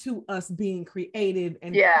attracted to us being creative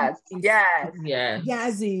and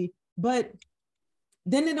jazzy, but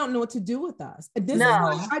then they don't know what to do with us. This is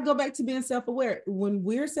why I go back to being self-aware. When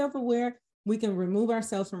we're self-aware, we can remove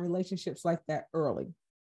ourselves from relationships like that early.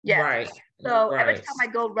 Yeah. Right. So every time I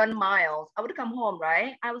go run miles, I would come home,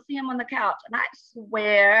 right? I would see him on the couch, and I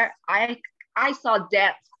swear I saw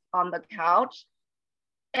death on the couch.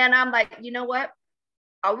 And I'm like, you know what?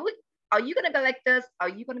 Are you gonna be like this? Are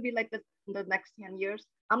you gonna be like this? in the next 10 years,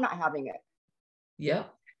 I'm not having it.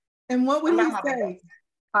 Yep. And what would I'm he not having say? it.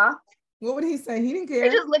 Huh? What would he say? He didn't He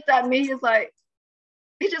care. just looked at me. He's like,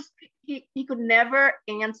 he could never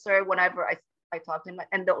answer whenever I talked to him.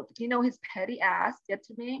 And his petty ass said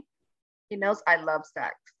to me, he knows I love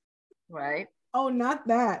sex, right? Oh, not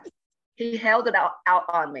that. He held it out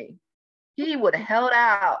on me. He would held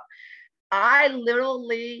out. I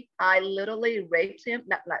literally raped him.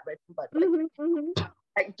 Not raped him, but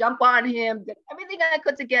like jump on him, did everything I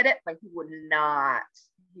could to get it, but he would not.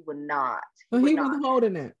 He would not. But he was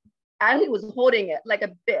holding it. And he was holding it like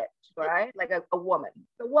a bitch, right? Like a woman.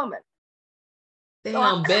 The woman.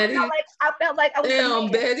 Damn, So Betty. I felt like I was the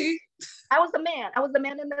man. Betty. I was the man.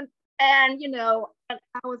 And and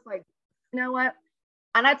I was like, you know what?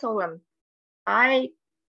 And I told him, I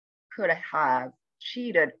could have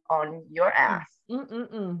cheated on your ass,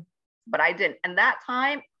 but I didn't. And that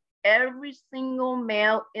time, every single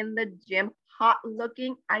male in the gym, hot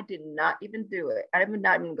looking, I did not even do it. I did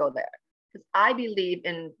not even go there because I believe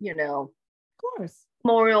in, of course,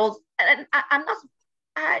 morals. And I'm not.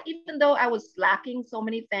 Even though I was lacking so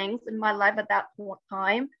many things in my life at that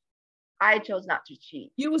time, I chose not to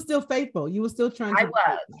cheat. You were still faithful. You were still trying to.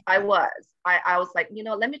 I was like,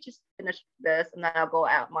 let me just finish this and then I'll go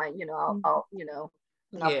out my, I'll and I'll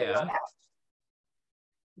figure it out.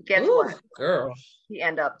 Guess what? Girl. He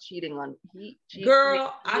ended up cheating on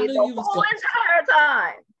Girl, I knew you was the whole entire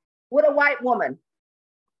time with a white woman.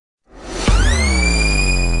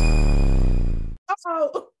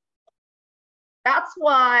 Oh. That's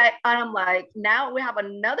why I'm like, now we have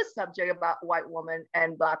another subject about white woman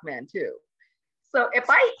and black men too. So if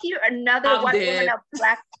I hear another white woman and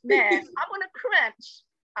black man, I'm gonna cringe.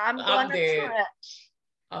 I'm gonna cringe.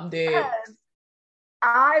 I'm dead.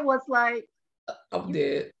 I was like, I'm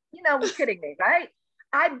dead. You're kidding me, right?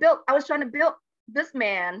 I was trying to build this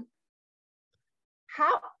man.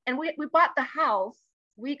 How? And we bought the house.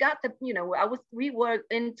 We got we were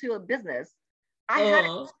into a business. I had it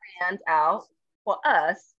planned out for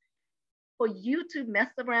us, for you to mess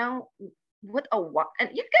around with and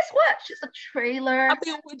guess what? She's a trailer. I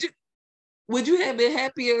mean, would you have been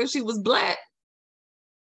happier if she was black?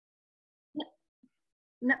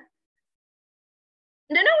 No.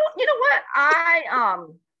 You know what? I don't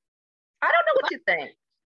know what you think.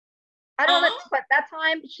 I don't know, but that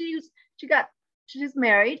time she's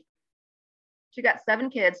married. She got 7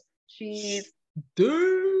 kids. She's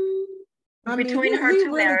between her he two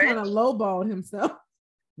really marriages. Kind of lowballed himself.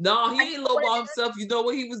 No, he ain't lowball himself. You know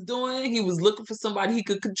what he was doing? He was looking for somebody he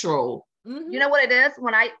could control. You know what it is?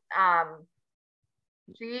 When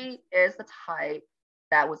she is the type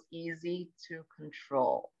that was easy to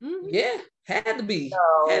control. Yeah, had to be.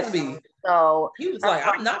 So he was like,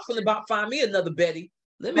 I'm not gonna find me another Betty.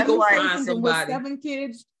 Let me go find somebody. With 7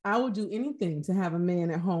 kids, I would do anything to have a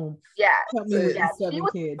man at home. Yeah, help me with 7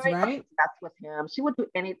 kids, right? That's with him. She would do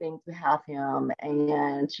anything to have him,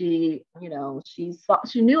 and she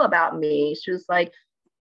knew about me. She was like,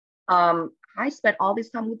 I spent all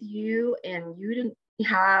this time with you, and you didn't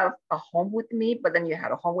have a home with me, but then you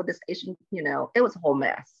had a home with this Asian. It was a whole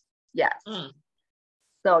mess. Yes.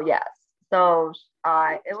 So yes. So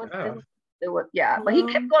it was but he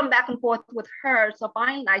kept going back and forth with her. So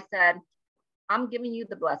finally I said, I'm giving you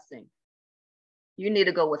the blessing. You need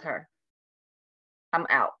to go with her. I'm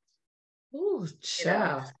out. Oh,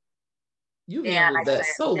 child. You handled that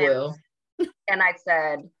so well. And I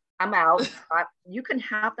said, I'm out. You can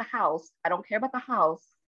have the house. I don't care about the house.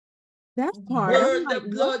 That part. Burn the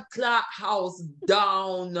blood clot house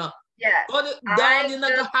down. Yeah. Burn it down. You're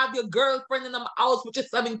not gonna have your girlfriend in the house with your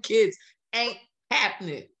 7 kids. Ain't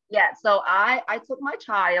happening. Yeah. So I took my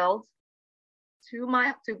child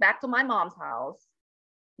back to my mom's house.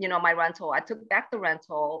 My rental. I took back the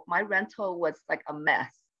rental. My rental was like a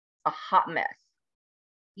mess, a hot mess.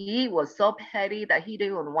 He was so petty that he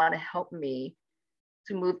didn't want to help me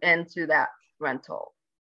to move into that rental.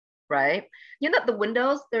 Right? The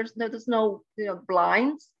windows, there's no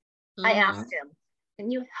blinds. I asked him, can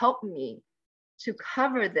you help me to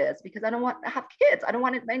cover this? Because I don't want to have kids. I don't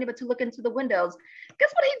want anybody to look into the windows.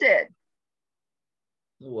 Guess what he did?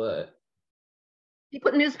 What? He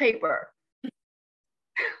put newspaper.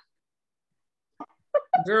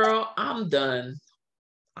 Girl, I'm done.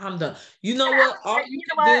 You know what? All you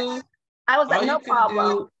can do. I was like, no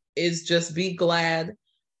problem. Is just be glad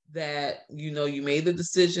that you made the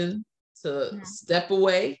decision to step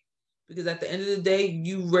away, because at the end of the day,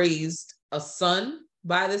 you raised a son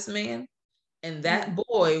by this man, and that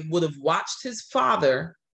boy would have watched his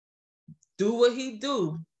father do what he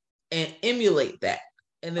do and emulate that,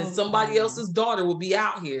 and then somebody else's daughter would be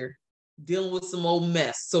out here dealing with some old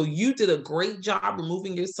mess. So you did a great job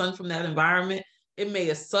removing your son from that environment. It may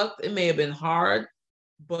have sucked, it may have been hard,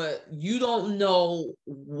 but you don't know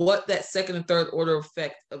what that second and third order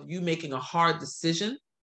effect of you making a hard decision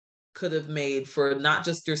could have made for not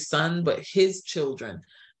just your son, but his children.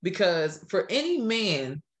 Because for any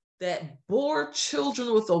man that bore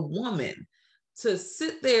children with a woman, to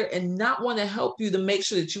sit there and not want to help you to make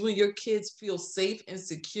sure that you and your kids feel safe and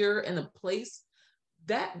secure in a place,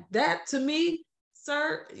 that to me,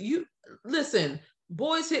 sir, you listen,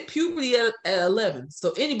 boys hit puberty at 11,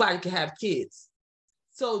 so anybody can have kids.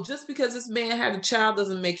 So just because this man had a child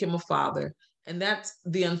doesn't make him a father. And that's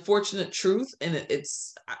the unfortunate truth. And it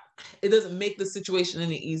doesn't make the situation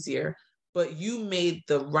any easier, but you made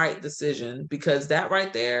the right decision, because that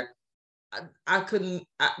right there, I couldn't,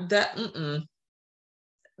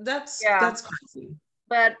 that's crazy.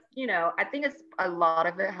 But I think it's a lot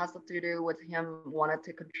of it has to do with him wanting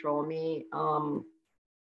to control me.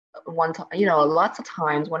 One time, lots of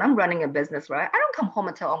times when I'm running a business, right, I don't come home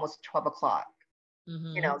until almost 12 o'clock.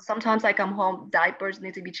 Sometimes I come home, diapers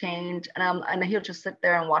need to be changed, and he'll just sit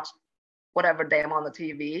there and watch whatever day I'm on the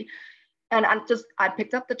TV. And I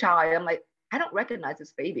picked up the child. I'm like, I don't recognize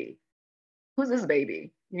this baby. Who's this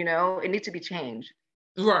baby? It needs to be changed.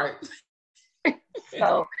 Right.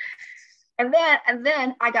 So, and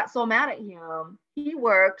then I got so mad at him. He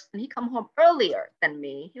works and he come home earlier than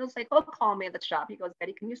me. He was like, "Oh, call me at the shop." He goes,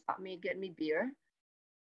 "Betty, can you stop me and get me beer?"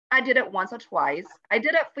 I did it once or twice. I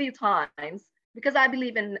did it 3 times because I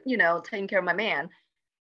believe in, taking care of my man.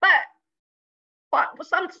 But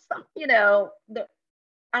some, and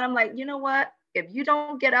I'm like, you know what? If you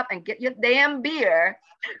don't get up and get your damn beer,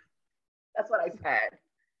 that's what I said.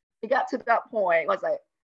 It got to that point. I was like,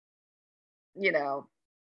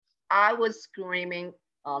 I was screaming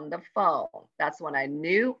on the phone. That's when I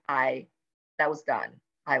knew that was done.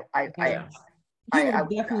 I was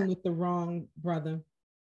definitely with the wrong brother,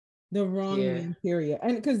 the wrong man, period.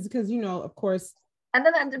 And because of course, and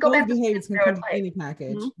then to go those back behaviors to can come in any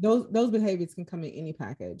package. Mm-hmm. Those behaviors can come in any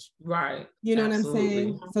package. Right. You know Absolutely. What I'm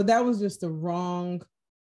saying? So that was just the wrong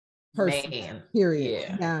person. Man.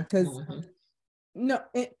 Period. Yeah. Because no.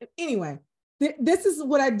 Anyway, this is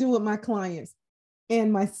what I do with my clients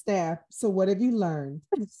and my staff. So what have you learned?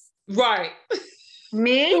 Right.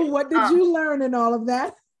 Me? So what did you learn in all of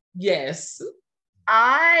that? Yes.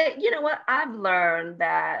 You know what? I've learned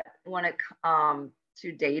that when it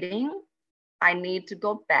to dating, I need to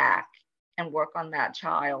go back and work on that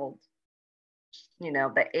child,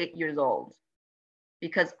 the 8 years old,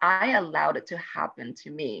 because I allowed it to happen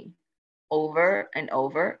to me over and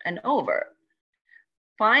over and over.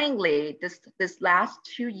 Finally, this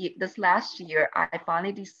last year, I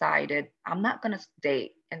finally decided I'm not going to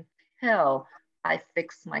date until I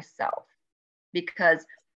fix myself, because,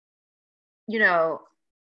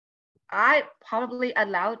 I probably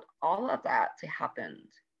allowed all of that to happen.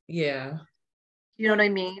 Yeah. You know what I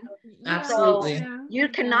mean? Absolutely. So you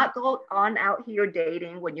cannot go on out here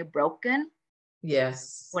dating when you're broken.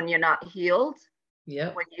 Yes. When you're not healed.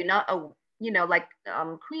 Yeah. When you're not, like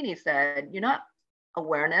Queenie said, you're not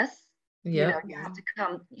awareness. Yeah. You have to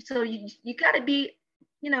come. So you got to be.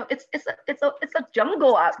 It's a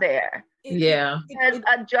jungle out there. Yeah. There's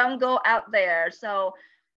a jungle out there. So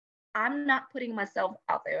I'm not putting myself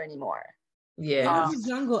out there anymore. Yeah. There's a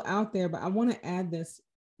jungle out there, but I want to add this.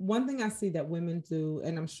 One thing I see that women do,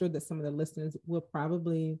 and I'm sure that some of the listeners will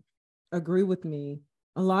probably agree with me.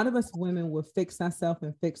 A lot of us women will fix ourselves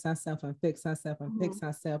and fix ourselves and fix ourselves and fix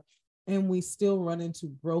ourselves, and we still run into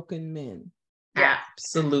broken men. Yeah.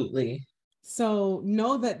 Absolutely. So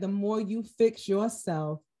know that the more you fix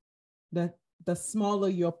yourself, the smaller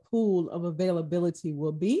your pool of availability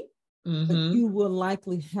will be, but you will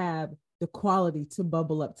likely have the quality to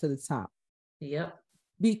bubble up to the top. Yep.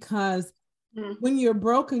 Because when you're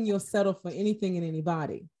broken, you'll settle for anything and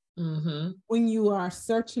anybody. When you are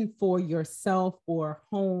searching for yourself or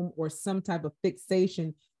home or some type of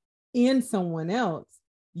fixation in someone else,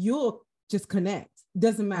 you'll just connect.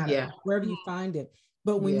 Doesn't matter wherever you find it.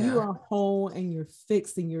 But when you are whole and you're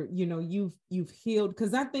fixed and you've healed,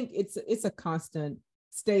 because I think it's a constant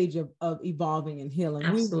stage of evolving and healing.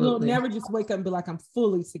 We'll never just wake up and be like, I'm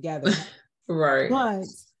fully together. Right. But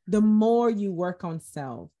the more you work on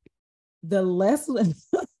self, the less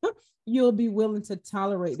you'll be willing to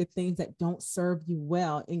tolerate the things that don't serve you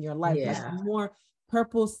well in your life. Like the more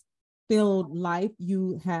purpose-filled life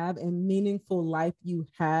you have and meaningful life you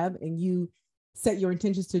have, and you set your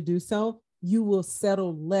intentions to do so, you will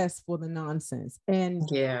settle less for the nonsense. And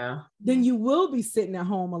then you will be sitting at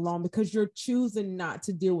home alone because you're choosing not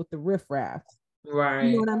to deal with the riffraff. Right.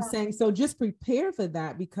 You know what I'm saying? So just prepare for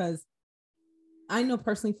that, because I know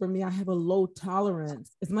personally for me, I have a low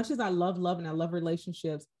tolerance. As much as I love love and I love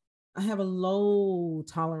relationships, I have a low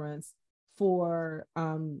tolerance for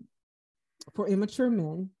immature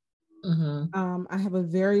men. I have a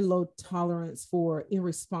very low tolerance for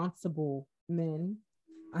irresponsible men.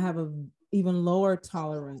 I have a even lower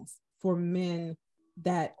tolerance for men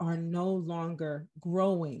that are no longer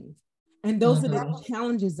growing. And those are the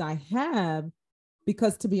challenges I have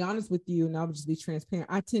because, to be honest with you, and I'll just be transparent,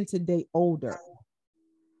 I tend to date older.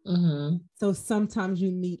 So sometimes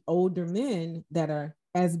you meet older men that are,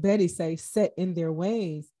 as Betty say, set in their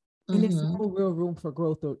ways, and there's no real room for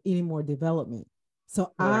growth or any more development.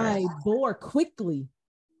 So I bore quickly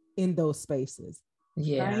in those spaces.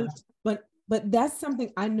 Yeah. Right? But that's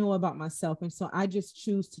something I know about myself. And so I just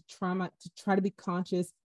choose to try to be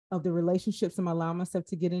conscious of the relationships I'm allowing myself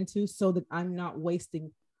to get into so that I'm not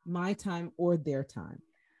wasting my time or their time.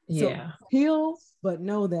 Yeah. So heal, but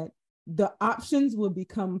know that the options will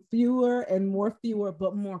become fewer,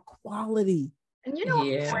 but more quality. And you know,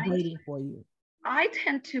 waiting for you. I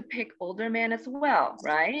tend to pick older men as well,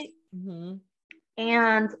 right?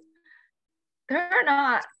 And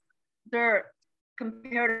they're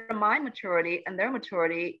compared to my maturity and their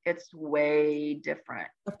maturity, it's way different.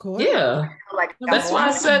 Of course. Yeah. Like that's why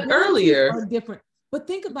I said earlier. Are different. But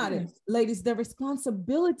think about it, ladies, the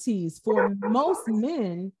responsibilities for most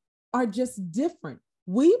men are just different.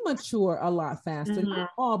 We mature a lot faster,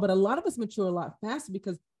 not all, but a lot of us mature a lot faster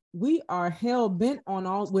because we are hell bent on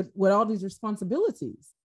with all these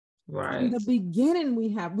responsibilities. Right. From the beginning,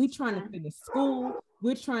 we're trying to finish school.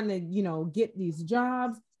 We're trying to, get these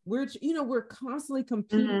jobs. We're constantly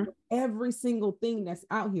competing with every single thing that's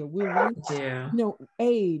out here. We're running,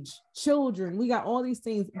 age, children. We got all these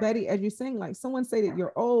things. Betty, as you're saying, like someone say that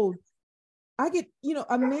you're old. I get,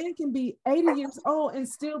 a man can be 80 years old and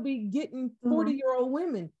still be getting 40-year-old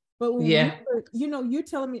women. But when you're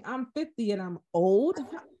telling me I'm 50 and I'm old,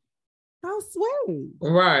 how sway?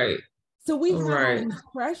 Right. So we have all these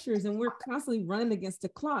pressures and we're constantly running against the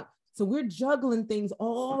clock. So we're juggling things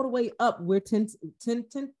all the way up. We're 10,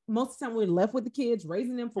 most of the time we're left with the kids,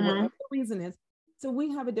 raising them for whatever the reason is. So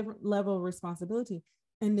we have a different level of responsibility.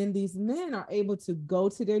 And then these men are able to go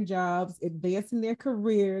to their jobs, advance in their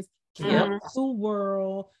careers, travel the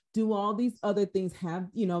world, do all these other things, have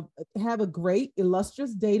a great,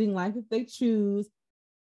 illustrious dating life if they choose.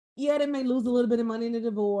 Yeah, they may lose a little bit of money in a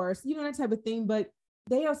divorce, that type of thing, but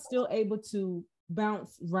they are still able to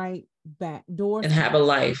bounce right back doors and have a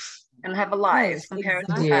life. Yes, compared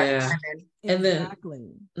to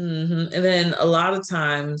women. And then a lot of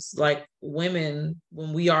times, like women,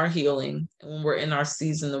 when we are healing and when we're in our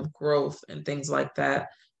season of growth and things like that,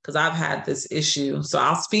 because I've had this issue. So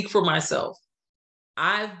I'll speak for myself.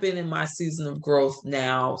 I've been in my season of growth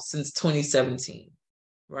now since 2017,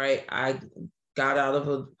 right? I got out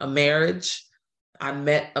of a marriage. I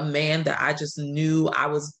met a man that I just knew I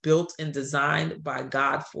was built and designed by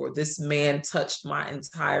God for. This man touched my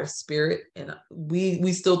entire spirit, and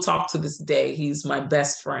we still talk to this day. He's my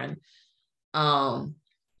best friend. And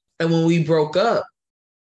when we broke up,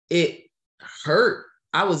 it hurt.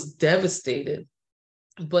 I was devastated.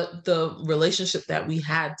 But the relationship that we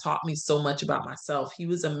had taught me so much about myself. He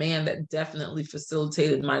was a man that definitely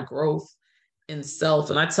facilitated my growth in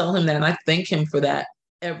self. And I tell him that, and I thank him for that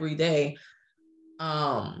every day.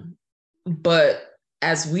 But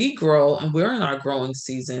as we grow and we're in our growing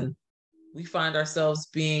season, we find ourselves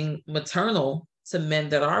being maternal to men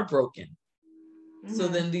that are broken. So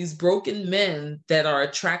then these broken men that are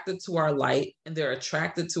attracted to our light and they're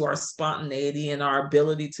attracted to our spontaneity and our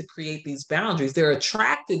ability to create these boundaries, they're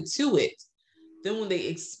attracted to it. Then when they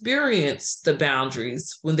experience the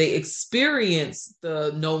boundaries, when they experience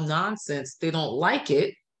the no nonsense, they don't like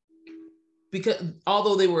it because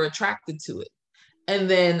although they were attracted to it. And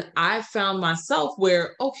then I found myself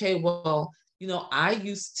where, okay, well, I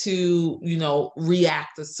used to,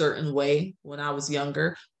 react a certain way when I was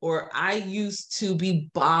younger, or I used to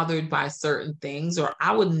be bothered by certain things, or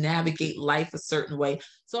I would navigate life a certain way.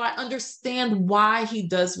 So I understand why he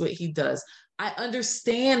does what he does. I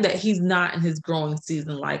understand that he's not in his growing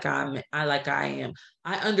season like I am.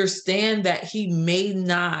 I understand that he may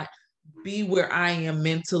not be where I am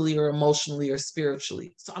mentally or emotionally or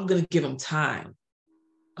spiritually. So I'm going to give him time.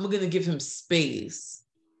 I'm going to give him space.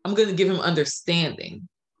 I'm going to give him understanding.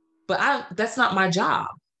 But that's not my job.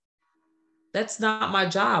 That's not my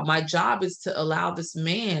job. My job is to allow this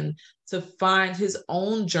man to find his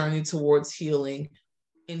own journey towards healing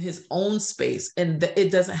in his own space. And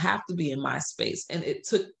it doesn't have to be in my space. And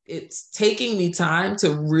it's taking me time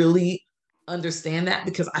to really understand that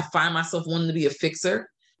because I find myself wanting to be a fixer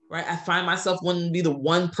right? I find myself wanting to be the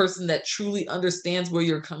one person that truly understands where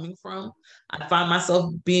you're coming from. I find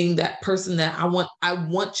myself being that person that I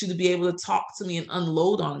want you to be able to talk to me and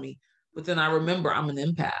unload on me. But then I remember I'm an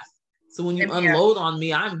empath. So when you And here, unload on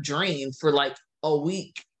me, I'm drained for like a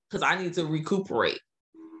week because I need to recuperate.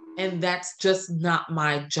 And that's just not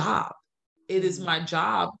my job. It is my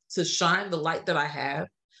job to shine the light that I have,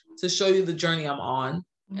 to show you the journey I'm on.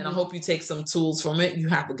 And I hope you take some tools from it. You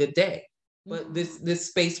have a good day. But this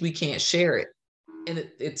space, we can't share it. And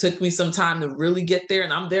it took me some time to really get there.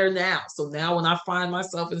 And I'm there now. So now when I find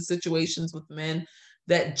myself in situations with men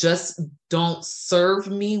that just don't serve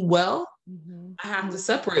me well, I have to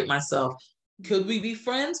separate myself. Could we be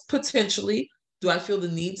friends? Potentially. Do I feel the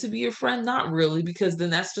need to be your friend? Not really, because then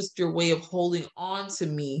that's just your way of holding on to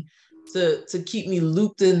me to keep me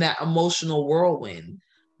looped in that emotional whirlwind.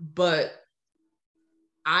 But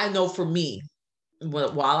I know for me,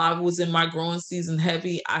 while I was in my growing season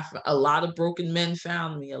heavy, a lot of broken men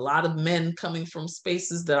found me. A lot of men coming from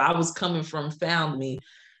spaces that I was coming from found me.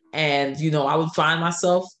 And, I would find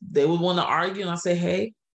myself, they would want to argue. And I say,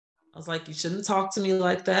 hey, I was like, you shouldn't talk to me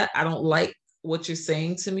like that. I don't like what you're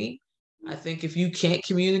saying to me. I think if you can't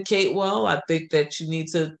communicate well, I think that we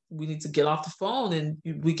need to get off the phone and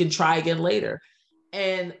we can try again later.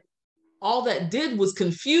 And all that did was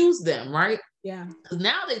confuse them, right? Yeah. Because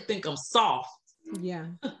now they think I'm soft. Yeah.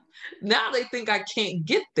 Now they think I can't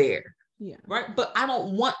get there. Yeah. Right. But I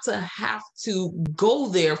don't want to have to go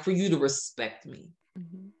there for you to respect me.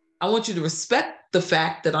 I want you to respect the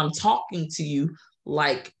fact that I'm talking to you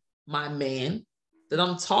like my man, that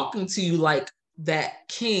I'm talking to you like that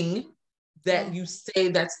king that you say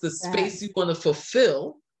that's the space you want to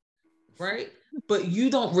fulfill, right? But you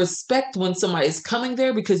don't respect when somebody is coming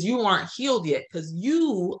there because you aren't healed yet, because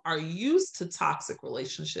you are used to toxic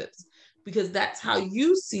relationships, because that's how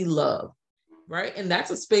you see love, right? And that's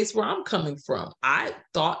a space where I'm coming from. I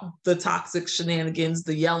thought the toxic shenanigans,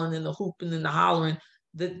 the yelling and the hooping and the hollering,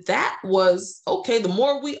 that was okay. The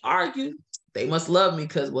more we argue, they must love me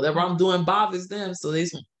because whatever I'm doing bothers them.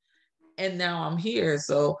 And now I'm here.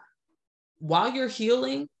 So while you're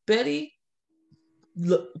healing, Betty,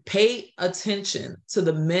 look, pay attention to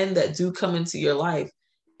the men that do come into your life.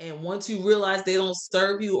 And once you realize they don't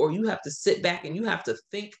serve you, or you have to sit back and you have to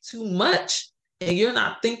think too much and you're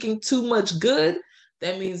not thinking too much good,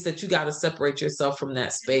 that means that you got to separate yourself from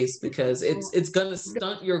that space, because it's going to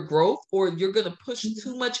stunt your growth, or you're going to push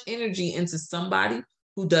too much energy into somebody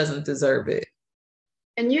who doesn't deserve it.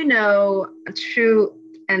 And true,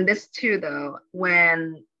 and this too, though,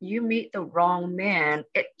 when you meet the wrong man,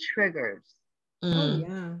 it triggers. Oh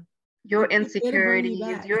yeah. Your insecurities,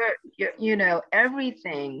 your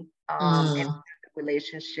everything in the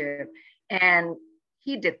relationship. And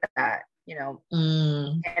he did that,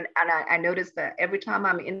 and I noticed that every time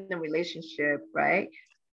I'm in the relationship, right,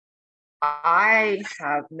 I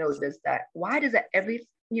have noticed that why does it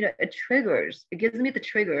it triggers, it gives me the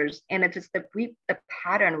triggers, and it just the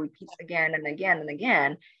pattern repeats again and again and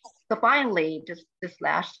again. So finally, just this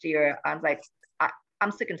last year, I was like,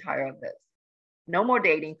 I'm sick and tired of this. No more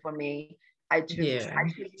dating for me. I choose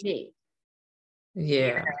me.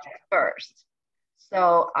 Yeah. First.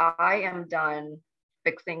 So I am done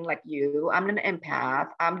fixing like you. I'm an empath.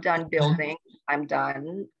 I'm done building. I'm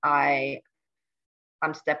done. I'm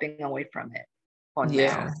stepping away from it for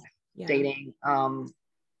now. Dating.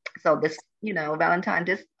 So this, Valentine,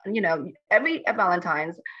 every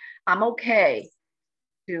Valentine's, I'm okay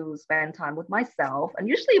to spend time with myself, and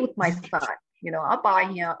usually with my son. I'll buy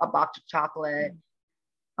him a box of chocolate,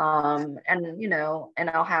 and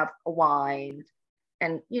I'll have a wine,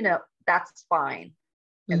 and that's fine.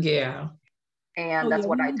 And that's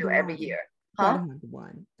what I do every year. Gotta have the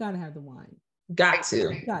wine. Gotta have the wine. Got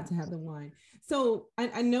to have the wine. So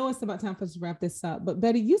I know it's about time for us to wrap this up, but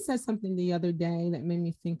Betty, you said something the other day that made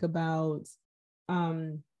me think about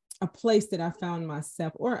a place that I found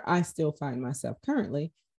myself, or I still find myself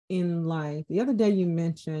currently in life. The other day you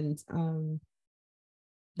mentioned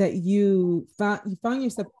that you found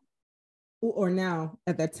yourself, or now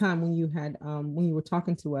at that time when you had when you were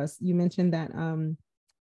talking to us, you mentioned that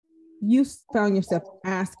you found yourself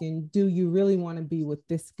asking, do you really want to be with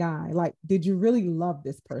this guy? Like, did you really love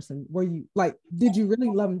this person? Did you really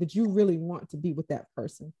love him? Did you really want to be with that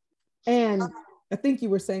person? And I think you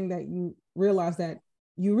were saying that you realized that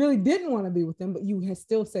you really didn't want to be with them, but you had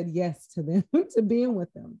still said yes to them, to being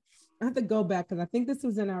with them. I have to go back because I think this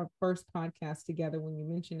was in our first podcast together when you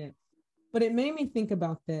mentioned it, but it made me think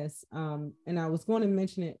about this. And I was going to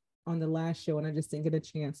mention it on the last show and I just didn't get a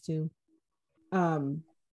chance to.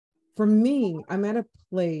 for me, I'm at a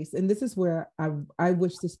place, and this is where I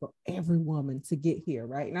wish this for every woman to get here,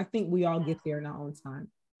 right? And I think we all get there in our own time.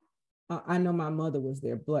 I know my mother was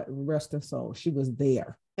there, but rest her soul, she was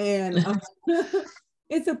there. And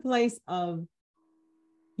it's a place of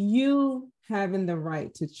you having the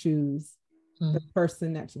right to choose the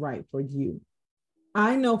person that's right for you.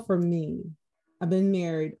 I know for me, I've been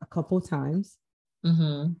married a couple times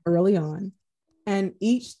early on. And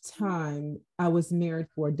each time I was married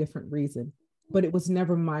for a different reason, but it was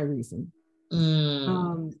never my reason.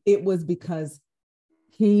 It was because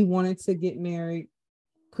he wanted to get married.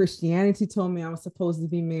 Christianity told me I was supposed to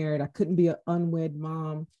be married. I couldn't be an unwed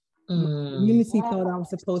mom. My community thought I was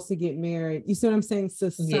supposed to get married. You see what I'm saying?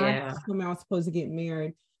 Society told me I was supposed to get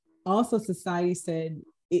married. Also, society said,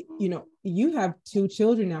 you have 2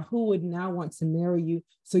 children now. Who would now want to marry you?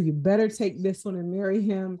 So you better take this one and marry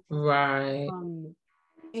him. Right.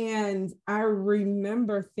 And I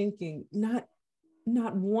remember thinking, not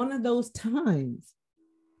one of those times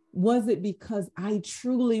was it because I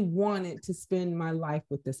truly wanted to spend my life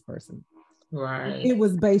with this person. Right. It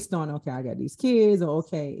was based on, okay, I got these kids, or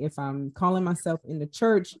okay, if I'm calling myself in the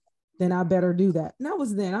church, then I better do that. And that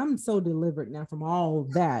was then. I'm so delivered now from all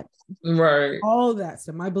that. Right. All that.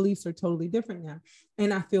 So my beliefs are totally different now.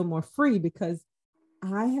 And I feel more free because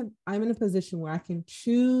I'm in a position where I can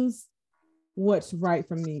choose what's right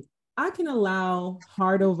for me. I can allow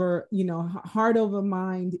heart over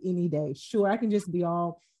mind any day. Sure, I can just be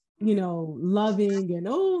all, loving and,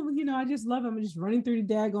 I just love him. I'm just running through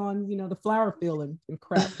the daggone, the flower field and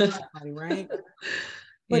crap, right?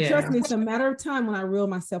 But trust me, it's a matter of time when I reel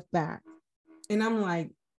myself back and I'm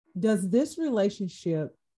like, does this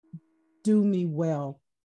relationship do me well?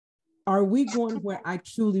 Are we going where I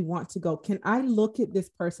truly want to go? Can I look at this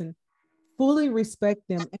person, fully respect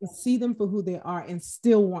them and see them for who they are and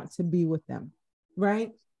still want to be with them,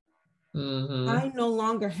 right? I no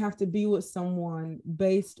longer have to be with someone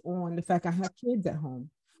based on the fact I have kids at home,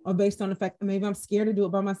 or based on the fact maybe I'm scared to do it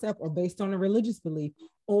by myself, or based on a religious belief,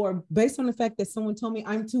 or based on the fact that someone told me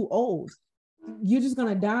I'm too old. You're just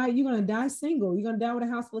going to die. You're going to die single. You're going to die with a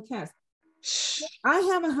house full of cats. I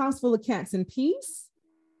have a house full of cats in peace.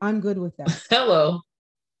 I'm good with that. Hello.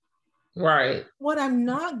 Right. What I'm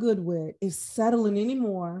not good with is settling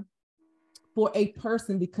anymore for a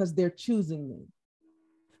person because they're choosing me.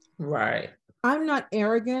 Right. I'm not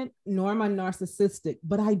arrogant, nor am I narcissistic,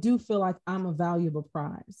 but I do feel like I'm a valuable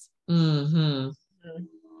prize. But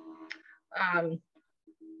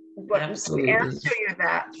Absolutely. to answer you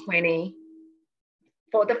that, Queenie,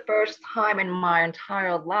 for the first time in my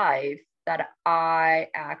entire life that I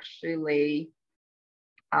actually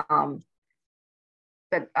I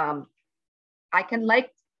can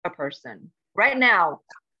like a person. Right now,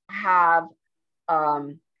 I have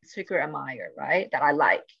secret admirer, right? That I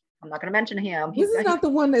like. I'm not gonna mention him. This is not the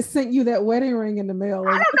one that sent you that wedding ring in the mail.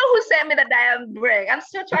 I don't know who sent me the damn ring. I'm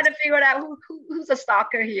still trying to figure out who's a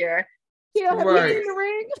stalker here. Yeah, have you seen the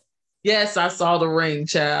ring? Yes, I saw the ring,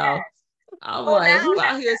 child. I'm like, who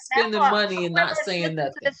out here spending money and not saying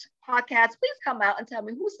nothing? This podcast, please come out and tell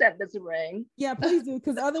me who sent this ring. Yeah, please do,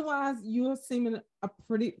 because otherwise you're seeming a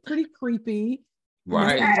pretty creepy.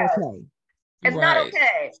 Right. It's not okay. It's not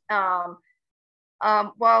okay.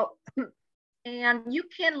 Well, and you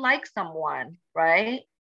can like someone, right?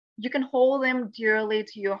 You can hold them dearly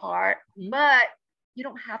to your heart, but you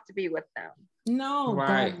don't have to be with them. No,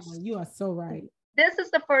 right. God, you are so right. This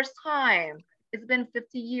is the first time. It's been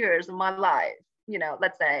 50 years of my life,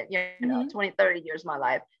 let's say, 20, 30 years of my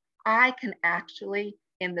life. I can actually,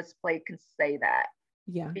 in this play, can say that.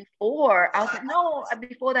 Yeah. Before, I was like, no,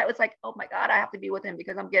 before that, it was like, oh my God, I have to be with him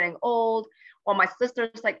because I'm getting old. Or my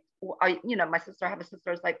sister's like, I have a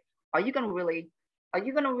sister, it's like, are you gonna really,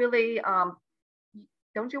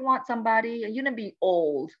 don't you want somebody? Are you gonna be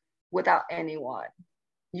old without anyone?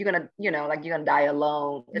 You're gonna, you're gonna die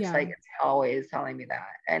alone. It's like, it's always telling me that.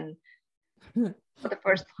 And for the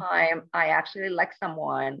first time, I actually like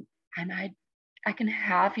someone, and I can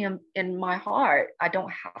have him in my heart. I don't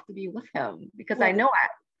have to be with him because I know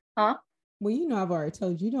Well, I've already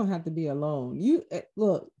told you, you don't have to be alone. You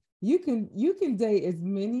look, you can date as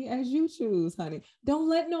many as you choose, honey. Don't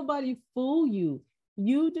let nobody fool you.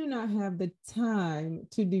 You do not have the time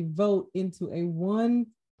to devote into a one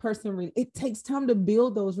person. It takes time to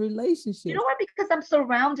build those relationships. You know what? Because I'm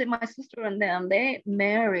surrounded, my sister and them, they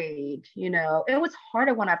married, it was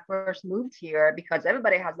harder when I first moved here because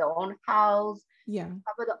everybody has their own house. Yeah.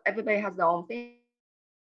 Everybody has their own thing.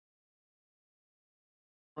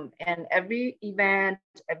 And every event,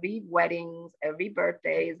 every weddings, every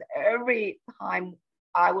birthdays, every time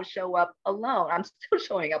I would show up alone. I'm still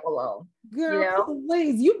showing up alone. Girl, You know?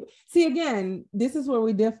 please. You see, again, this is where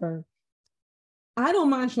we differ. I don't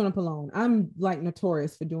mind showing up alone. I'm like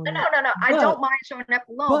notorious for doing that. No. I don't mind showing up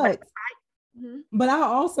alone, but but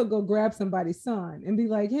I'll also go grab somebody's son and be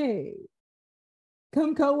like, hey,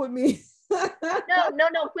 come with me.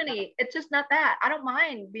 no, Quinny. It's just not that. I don't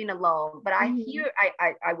mind being alone, but I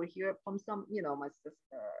would hear it from some, my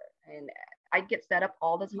sister, and I get set up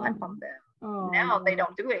all the time from them. Oh, now they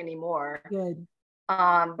don't do it anymore. Good.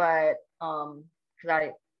 But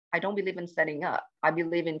because I don't believe in setting up. I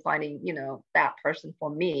believe in finding, that person for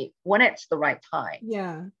me when it's the right time.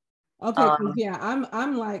 Yeah. Okay. Yeah,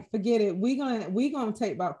 I'm like, forget it. We're gonna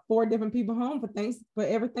take about 4 different people home for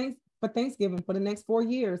Thanksgiving for the next 4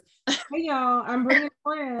 years. Hey y'all, I'm bringing a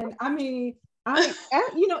friend. I mean,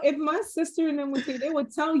 if my sister and them would say, they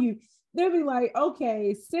would tell you, they'd be like,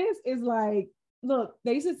 okay, sis is like, look,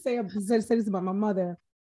 they used to say this about my mother.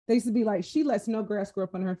 They used to be like, she lets no grass grow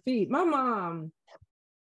up on her feet. My mom.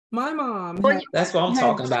 That's what I'm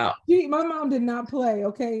talking about. My mom did not play.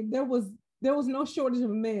 Okay, there was no shortage of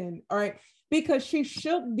men. All right, because she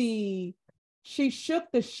shook the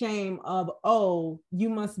shame of, oh, you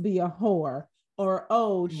must be a whore, or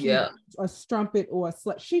oh, she's a strumpet or a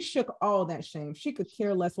slut. She shook all that shame. She could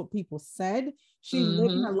care less what people said. She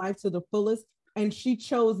lived her life to the fullest, and she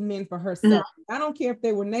chose men for herself. I don't care if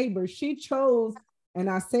they were neighbors. She chose. And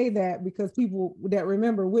I say that because people that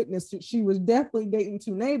remember witnessed it, she was definitely dating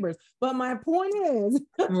 2 neighbors. But my point is,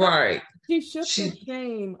 right. She shook the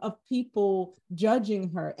shame of people judging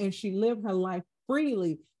her, and she lived her life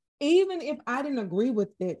freely. Even if I didn't agree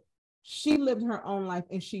with it, she lived her own life,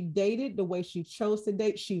 and she dated the way she chose to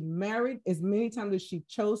date. She married as many times as she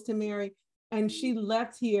chose to marry, and she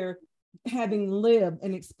left here having lived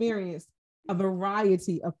and experienced a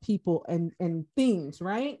variety of people and things,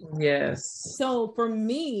 right? Yes. So for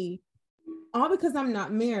me, all because I'm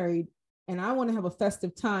not married and I want to have a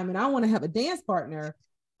festive time and I want to have a dance partner,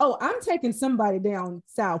 oh, I'm taking somebody down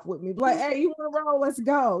south with me. Like, hey, you want to roll? Let's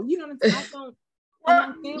go. You know what I'm saying?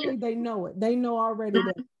 And my family, they know it. They know already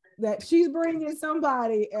that she's bringing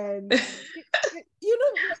somebody, and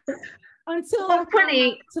until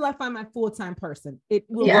I find my full-time person, it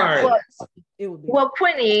will. Yeah. Well, it will be. Well,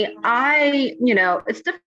 Quinny, it's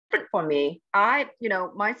different for me.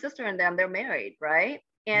 My sister and them, they're married, right?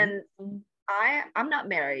 And I'm not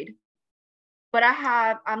married, but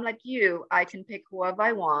I'm like you. I can pick whoever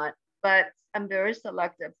I want, but I'm very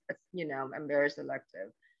selective. I'm very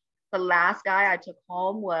selective. The last guy I took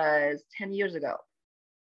home was 10 years ago.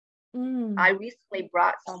 I recently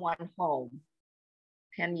brought someone home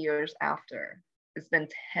 10 years after. It's been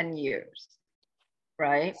 10 years,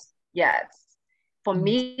 right? Yes. For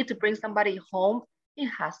me to bring somebody home, it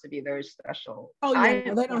has to be very special. Oh,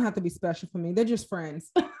 yeah, they don't have to be special for me. They're just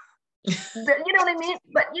friends. You know what I mean?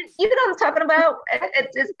 But you know what I'm talking about?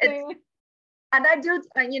 It's and I do,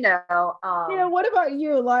 yeah, what about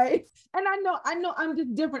you? Like, and I know I'm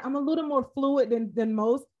just different. I'm a little more fluid than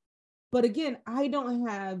most. But again, I don't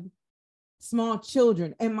have small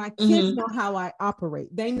children, and my kids know how I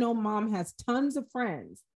operate. They know mom has tons of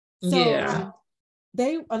friends. So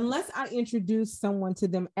unless I introduce someone to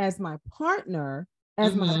them as my partner,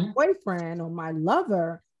 as my boyfriend or my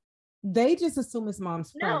lover, they just assume it's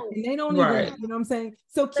mom's friend. No. And they don't even, you know what I'm saying?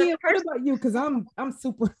 So Kia, what about you? Because I'm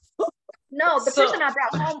super. No, the person I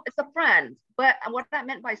brought home is a friend. But what I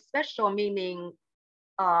meant by special, meaning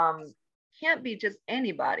can't be just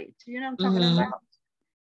anybody. Do you know what I'm talking about?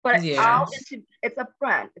 But it's a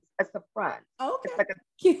friend. It's a friend. Okay. It's like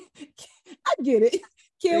I get it.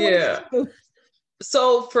 Yeah.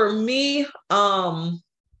 So for me, I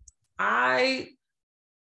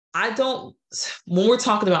don't, when we're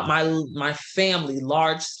talking about my family,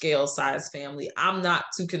 large scale size family, I'm not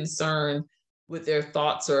too concerned with their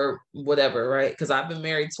thoughts or whatever, right? Because I've been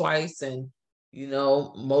married twice, and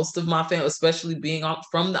most of my family, especially being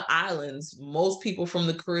from the islands, most people from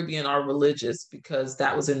the Caribbean are religious because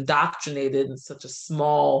that was indoctrinated in such a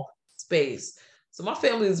small space. So my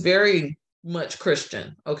family is very much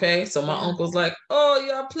Christian. Okay. So my uncle's like, oh,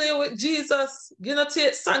 you're playing with Jesus,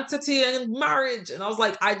 take sanctity and marriage. And I was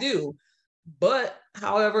like, I do. But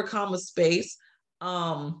however, space,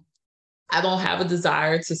 I don't have a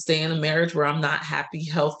desire to stay in a marriage where I'm not happy,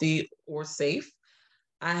 healthy, or safe.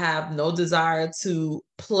 I have no desire to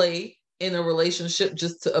play in a relationship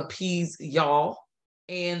just to appease y'all.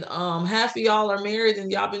 And half of y'all are married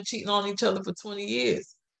and y'all been cheating on each other for 20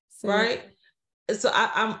 years. Right? So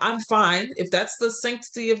I'm fine. If that's the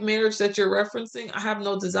sanctity of marriage that you're referencing, I have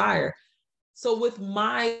no desire. So with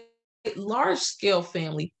my large scale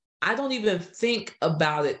family, I don't even think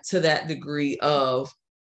about it to that degree of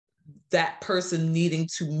that person needing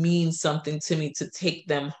to mean something to me to take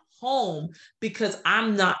them home, because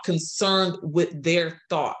I'm not concerned with their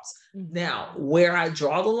thoughts. Mhm. Now, where I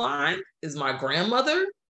draw the line is my grandmother,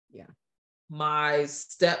 Yeah. my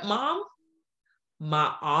stepmom,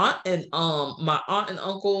 my aunt and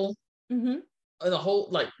uncle, Mm-hmm. and the whole,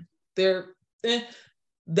 like, they're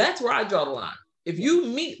that's where I draw the line. If you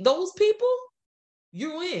meet those people,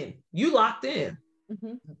 you're in, you locked in.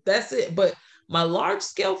 Mm-hmm. That's it. But my large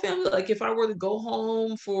scale family, like if I were to go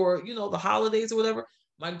home for, the holidays or whatever,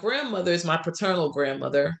 my grandmother is my paternal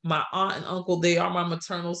grandmother. My aunt and uncle, they are my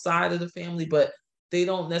maternal side of the family, but they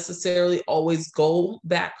don't necessarily always go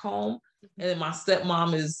back home. And then my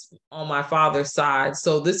stepmom is on my father's side.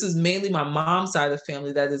 So this is mainly my mom's side of the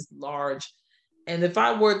family that is large. And if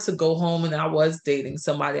I were to go home and I was dating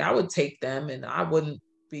somebody, I would take them, and I wouldn't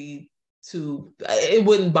be it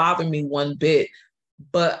wouldn't bother me one bit.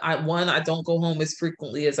 But I don't go home as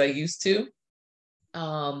frequently as I used to.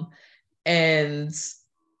 And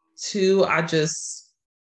two, I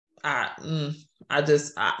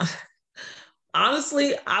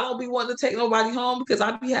honestly, I don't be wanting to take nobody home because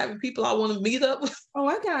I be having people I want to meet up with. Oh,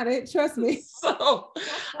 I got it. Trust me. So,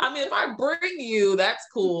 I mean, if I bring you, that's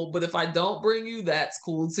cool. But if I don't bring you, that's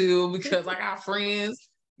cool too, because I got friends,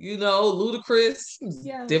 ludicrous,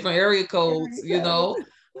 Yeah. different area codes,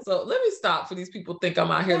 So let me stop for these people think I'm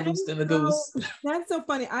out here loose in the goose. That's so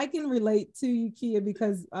funny. I can relate to you, Kia,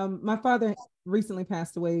 because my father recently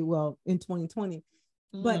passed away, well, in 2020.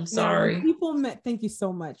 But now when people met, thank you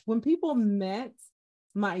so much. When people met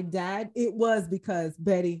my dad, it was because,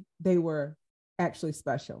 Betty, they were actually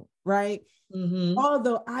special, right? Mm-hmm.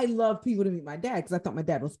 Although I love people to meet my dad because I thought my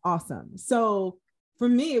dad was awesome. So for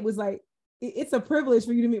me, it was like, it's a privilege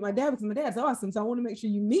for you to meet my dad because my dad's awesome. So I want to make sure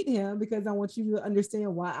you meet him because I want you to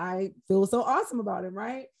understand why I feel so awesome about him,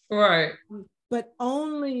 right? Right. But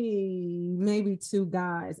only maybe two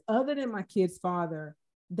guys, other than my kid's father,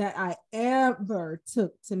 that I ever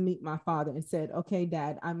took to meet my father and said, okay,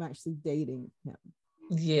 Dad, I'm actually dating him.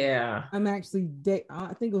 Yeah. I'm actually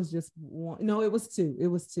I think it was just one. No, it was two.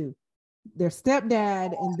 Their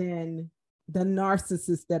stepdad and then the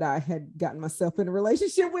narcissist that I had gotten myself in a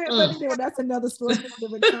relationship with. But anyway, that's another story for a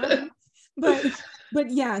different time.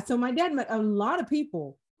 But yeah, so my dad met a lot of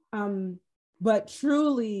people. But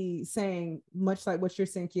truly saying, much like what you're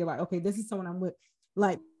saying, Kia, like, okay, this is someone I'm with.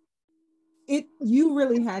 Like, you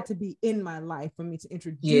really had to be in my life for me to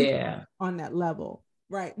introduce on that level.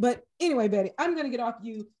 Right. But anyway, Betty, I'm going to get off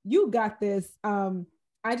you. You got this.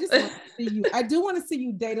 I just want to see you. I do want to see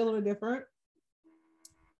you date a little different.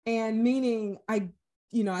 And meaning I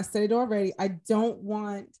said it already. I don't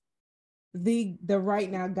want the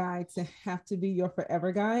right now guy to have to be your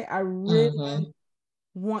forever guy. I really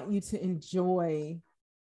want you to enjoy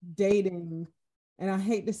dating. And I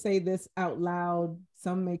hate to say this out loud.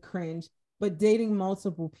 Some may cringe, but dating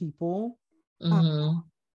multiple people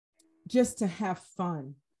just to have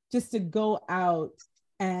fun, just to go out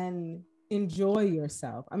and enjoy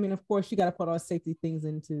yourself. I mean, of course, you got to put all safety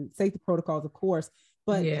protocols, of course,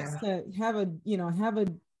 but just to have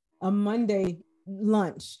a Monday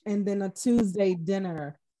lunch and then a Tuesday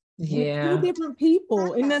dinner with two different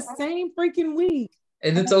people in the same freaking week.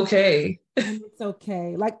 And it's okay. And it's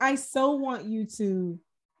okay. Like, I so want you to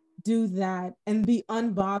do that and be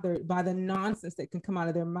unbothered by the nonsense that can come out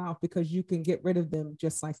of their mouth, because you can get rid of them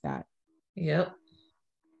just like that. Yep.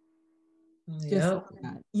 Just like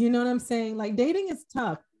that. You know what I'm saying? Like, dating is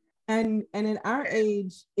tough. And at our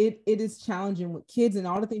age, it is challenging with kids and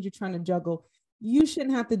all the things you're trying to juggle. You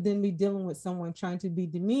shouldn't have to then be dealing with someone trying to be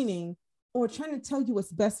demeaning or trying to tell you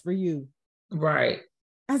what's best for you. Right.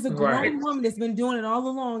 As a grown woman that's been doing it all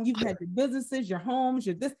along, you've had your businesses, your homes,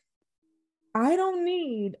 your this. I don't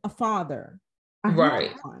need a father. I have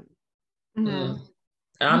one. Mm-hmm.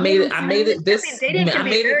 I made it this. Dating can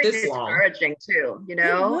be very long. Discouraging too. It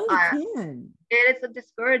really can. It is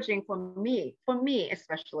discouraging for me,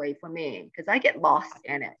 especially for me, because I get lost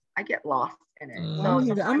in it. So I'm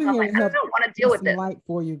here to I don't want to deal with this. Light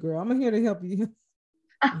for you, girl. I'm here to help you.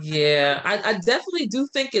 Yeah, I definitely do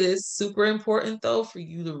think it is super important though for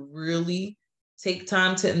you to really take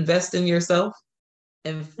time to invest in yourself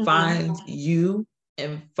and find you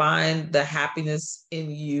and find the happiness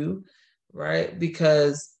in you, right?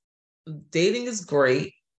 Because dating is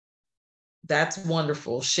great. That's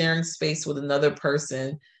wonderful. Sharing space with another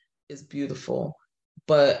person is beautiful.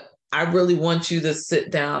 But I really want you to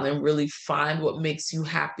sit down and really find what makes you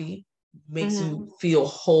happy, makes you feel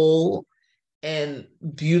whole and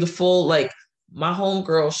beautiful. Like, my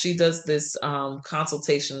homegirl, she does this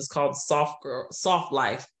consultation. It's called Soft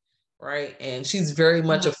Life, right? And she's very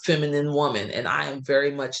much a feminine woman, and I am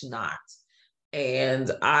very much not.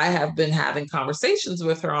 And I have been having conversations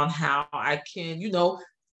with her on how I can,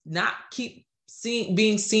 not keep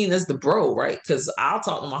being seen as the bro, right? Because I'll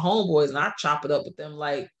talk to my homeboys and I chop it up with them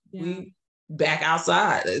like we back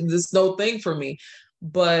outside. There's no thing for me.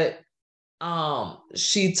 But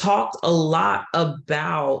she talked a lot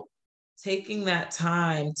about taking that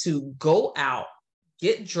time to go out,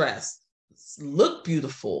 get dressed, look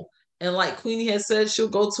beautiful. And like Queenie has said, she'll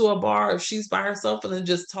go to a bar if she's by herself and then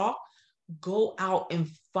just talk. Go out and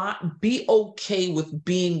be okay with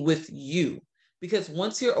being with you. Because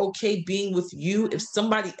once you're okay being with you, if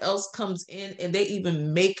somebody else comes in and they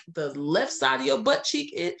even make the left side of your butt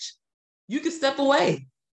cheek itch, you can step away.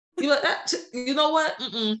 You're like, that, you know what?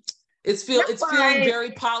 It's feeling very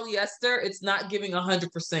polyester. It's not giving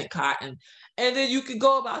 100% cotton. And then you can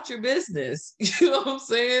go about your business. You know what I'm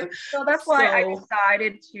saying? So that's why I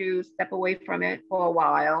decided to step away from it for a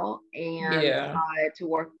while and decided to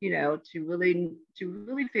work, to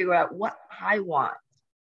really figure out what I want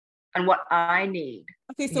and what I need.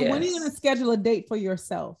 Okay, so when are you going to schedule a date for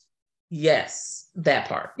yourself? Yes, that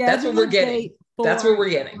part. That's what we're getting. That's what we're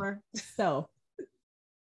getting. So.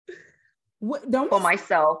 For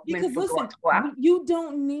myself, because listen, you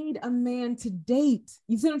don't need a man to date.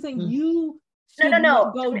 You see what I'm saying? You should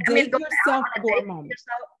go date yourself for a moment.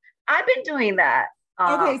 I've been doing that.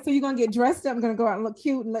 Okay, so you're gonna get dressed up, I'm gonna go out and look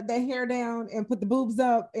cute and let that hair down and put the boobs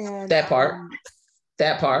up and that part.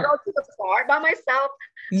 That part. Go to the bar by myself.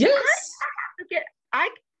 Yes. I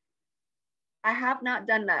have not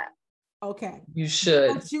done that. Okay. You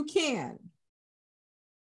should. But you can.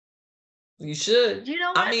 You should. You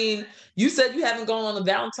know what? I mean, you said you haven't gone on a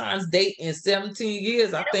Valentine's date in 17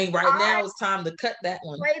 years. I think right now it's time to cut that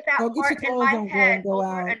one. Play that part in my head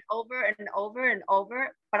over and over and over and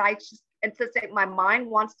over. But I just anticipate my mind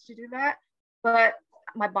wants to do that, but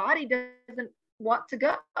my body doesn't want to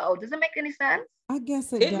go. Does it make any sense? I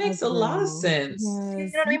guess it makes a lot of sense. Yes. You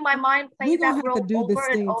know what I mean? My mind plays that role over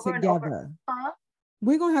and over and over.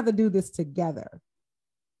 We're gonna have to do this together.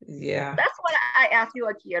 Yeah. That's what I asked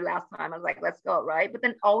you, Akia, last time. I was like, let's go, right? But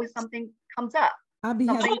then always something comes up. I'll be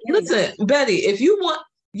happy. Listen, Betty, if you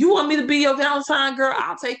want me to be your Valentine girl,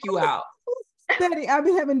 I'll take you out. Betty, I'll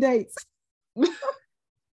be having dates.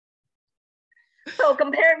 So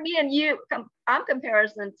compare me and you. I'm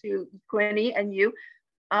comparison to Queenie and you.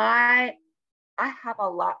 I have a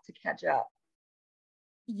lot to catch up.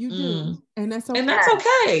 You do, and that's okay. And that's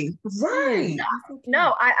okay, right?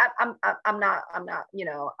 No, I'm not.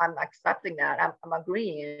 I'm accepting that. I'm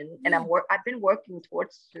agreeing, and I've been working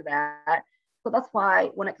towards that. So that's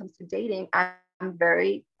why when it comes to dating, I'm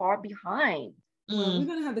very far behind. Well, we're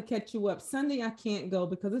gonna have to catch you up. Sunday I can't go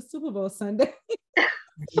because it's Super Bowl Sunday.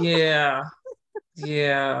 Yeah.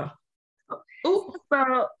 Ooh,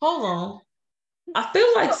 so hold on. I feel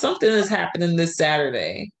like something is happening this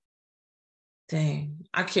Saturday. Dang,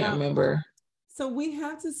 I can't remember. So we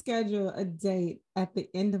have to schedule a date at the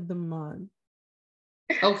end of the month.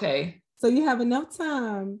 Okay. So you have enough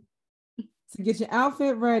time to get your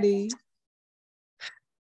outfit ready,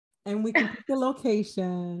 and we can pick the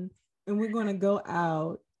location, and we're going to go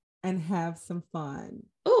out and have some fun.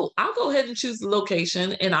 Oh, I'll go ahead and choose the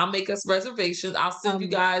location, and I'll make us reservations. I'll send you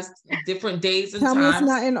guys different days and times. Tell me it's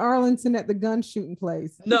not in Arlington at the gun shooting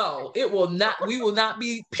place. No, it will not. We will not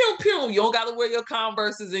be pew pew. You don't got to wear your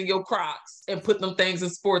Converses and your Crocs and put them things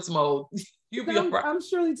in sports mode. I'm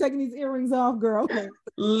surely taking these earrings off, girl.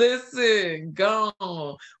 Listen, go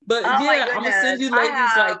on. But I'm gonna send you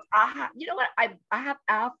ladies you know what? I have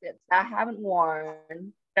outfits I haven't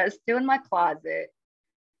worn that's still in my closet.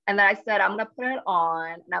 And then I said, I'm going to put it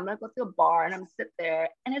on and I'm going to go to a bar and I'm going to sit there.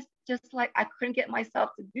 And it's just like, I couldn't get myself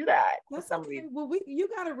to do that for some reason. Well, you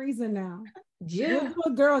got a reason now. Yeah. We'll do a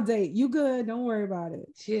girl date. You good. Don't worry about it.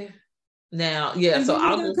 Yeah. Now, yeah. And so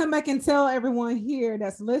I'm going to come back and tell everyone here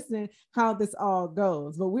that's listening how this all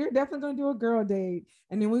goes. But we're definitely going to do a girl date.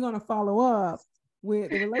 And then we're going to follow up with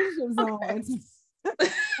the relationship zone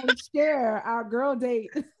and share our girl date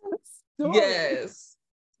story.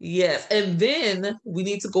 Yes. And then we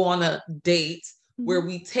need to go on a date where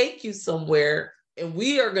we take you somewhere and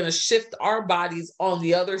we are going to shift our bodies on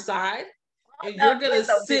the other side. And you're going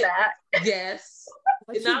to sit. Yes.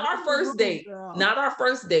 Not our first date. Not our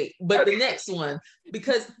first date, but the next one.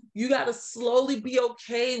 Because you got to slowly be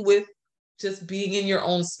okay with just being in your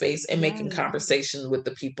own space and making conversation with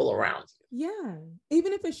the people around you. Yeah.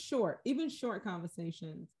 Even if it's short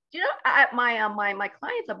conversations. You know, my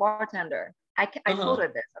client's a bartender. I told her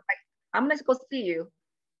this. I'm like, I'm gonna go see you,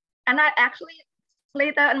 and I actually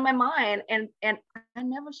played that in my mind, and I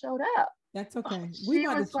never showed up. That's okay. She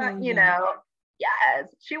was like, you know, yes,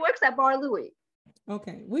 she works at Bar Louie.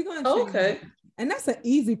 Okay, we're gonna change Okay. that. And that's an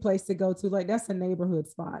easy place to go to. Like that's a neighborhood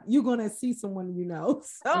spot. You're gonna see someone you know.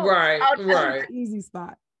 So Right. that's an easy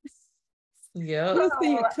spot. Yeah. You'll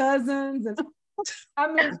see your cousins and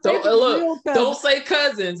I mean Don't real look. cousins. Don't say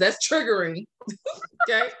cousins. That's triggering.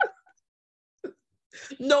 Okay.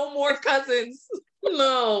 No more cousins.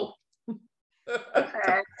 No.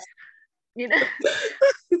 Okay. You know,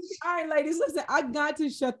 All right, ladies, listen, I got to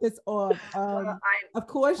shut this off. Of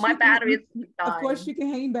course, my battery is dying. Of course, you can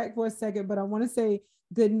hang back for a second, but I want to say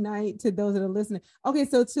good night to those that are listening. Okay,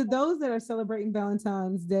 so to those that are celebrating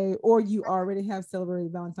Valentine's Day, or you already have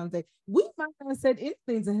celebrated Valentine's Day, we might not have said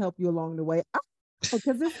anything to help you along the way.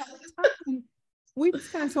 Because this time we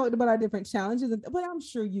just kind of talked about our different challenges, but I'm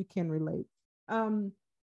sure you can relate.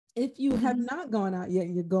 If you have not gone out yet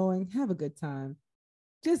and you're going, have a good time.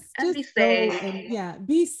 Just be safe. And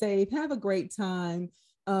be safe. Have a great time.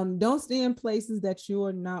 Don't stay in places that you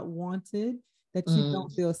are not wanted, that you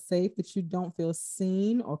don't feel safe, that you don't feel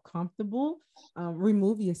seen or comfortable.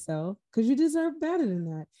 Remove yourself because you deserve better than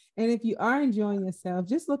that. And if you are enjoying yourself,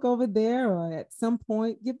 just look over there or at some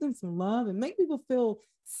point, give them some love and make people feel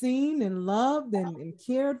seen and loved and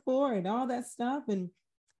cared for and all that stuff.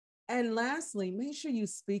 And lastly, make sure you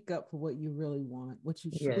speak up for what you really want, what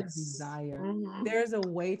you truly desire. There's a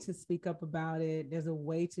way to speak up about it. There's a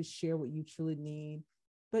way to share what you truly need,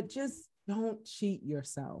 but just don't cheat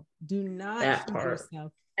yourself. Do not cheat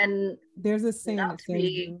yourself. And there's a saying that says,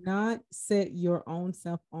 do not set your own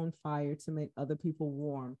self on fire to make other people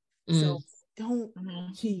warm. So don't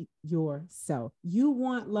cheat yourself. You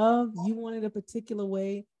want love. You want it a particular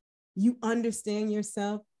way. You understand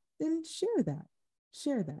yourself. Then share that.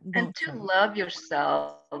 And to love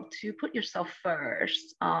yourself, to put yourself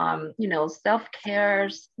first. Self-care,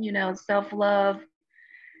 self-love.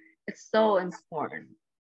 It's so important.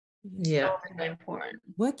 Yeah. So very important.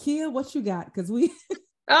 What, Kia, what you got? Because we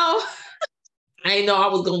I didn't know I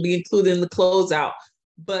was gonna be included in the closeout.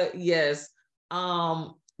 But yes,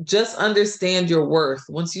 just understand your worth.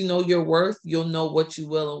 Once you know your worth, you'll know what you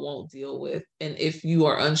will and won't deal with. And if you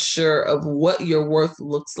are unsure of what your worth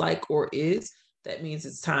looks like or is, that means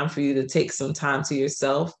it's time for you to take some time to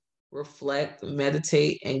yourself, reflect,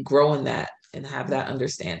 meditate, and grow in that and have that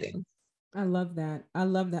understanding. I love that. All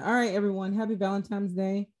right, everyone. Happy Valentine's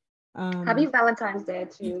Day. Happy Valentine's Day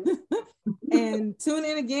too. And tune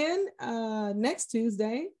in again next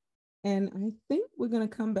Tuesday. And I think we're going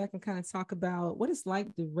to come back and kind of talk about what it's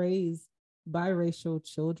like to raise biracial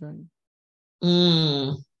children.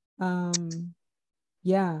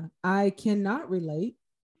 Yeah, I cannot relate,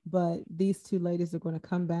 but these two ladies are going to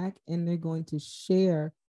come back and they're going to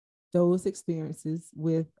share those experiences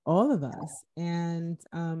with all of us. And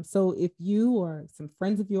so if you or some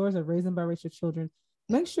friends of yours are raising biracial children,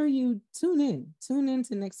 make sure you tune in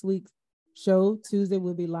to next week's show. Tuesday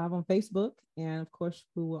we'll be live on Facebook, and of course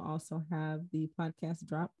we will also have the podcast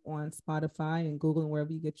drop on Spotify and Google and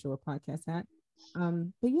wherever you get your podcast at.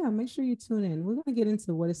 But yeah, make sure you tune in. We're going to get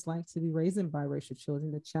into what it's like to be raising biracial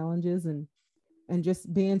children, the challenges and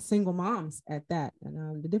just being single moms at that,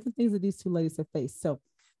 and the different things that these two ladies have faced. So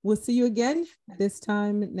we'll see you again this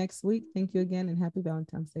time next week. Thank you again, and happy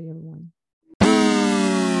Valentine's Day, everyone.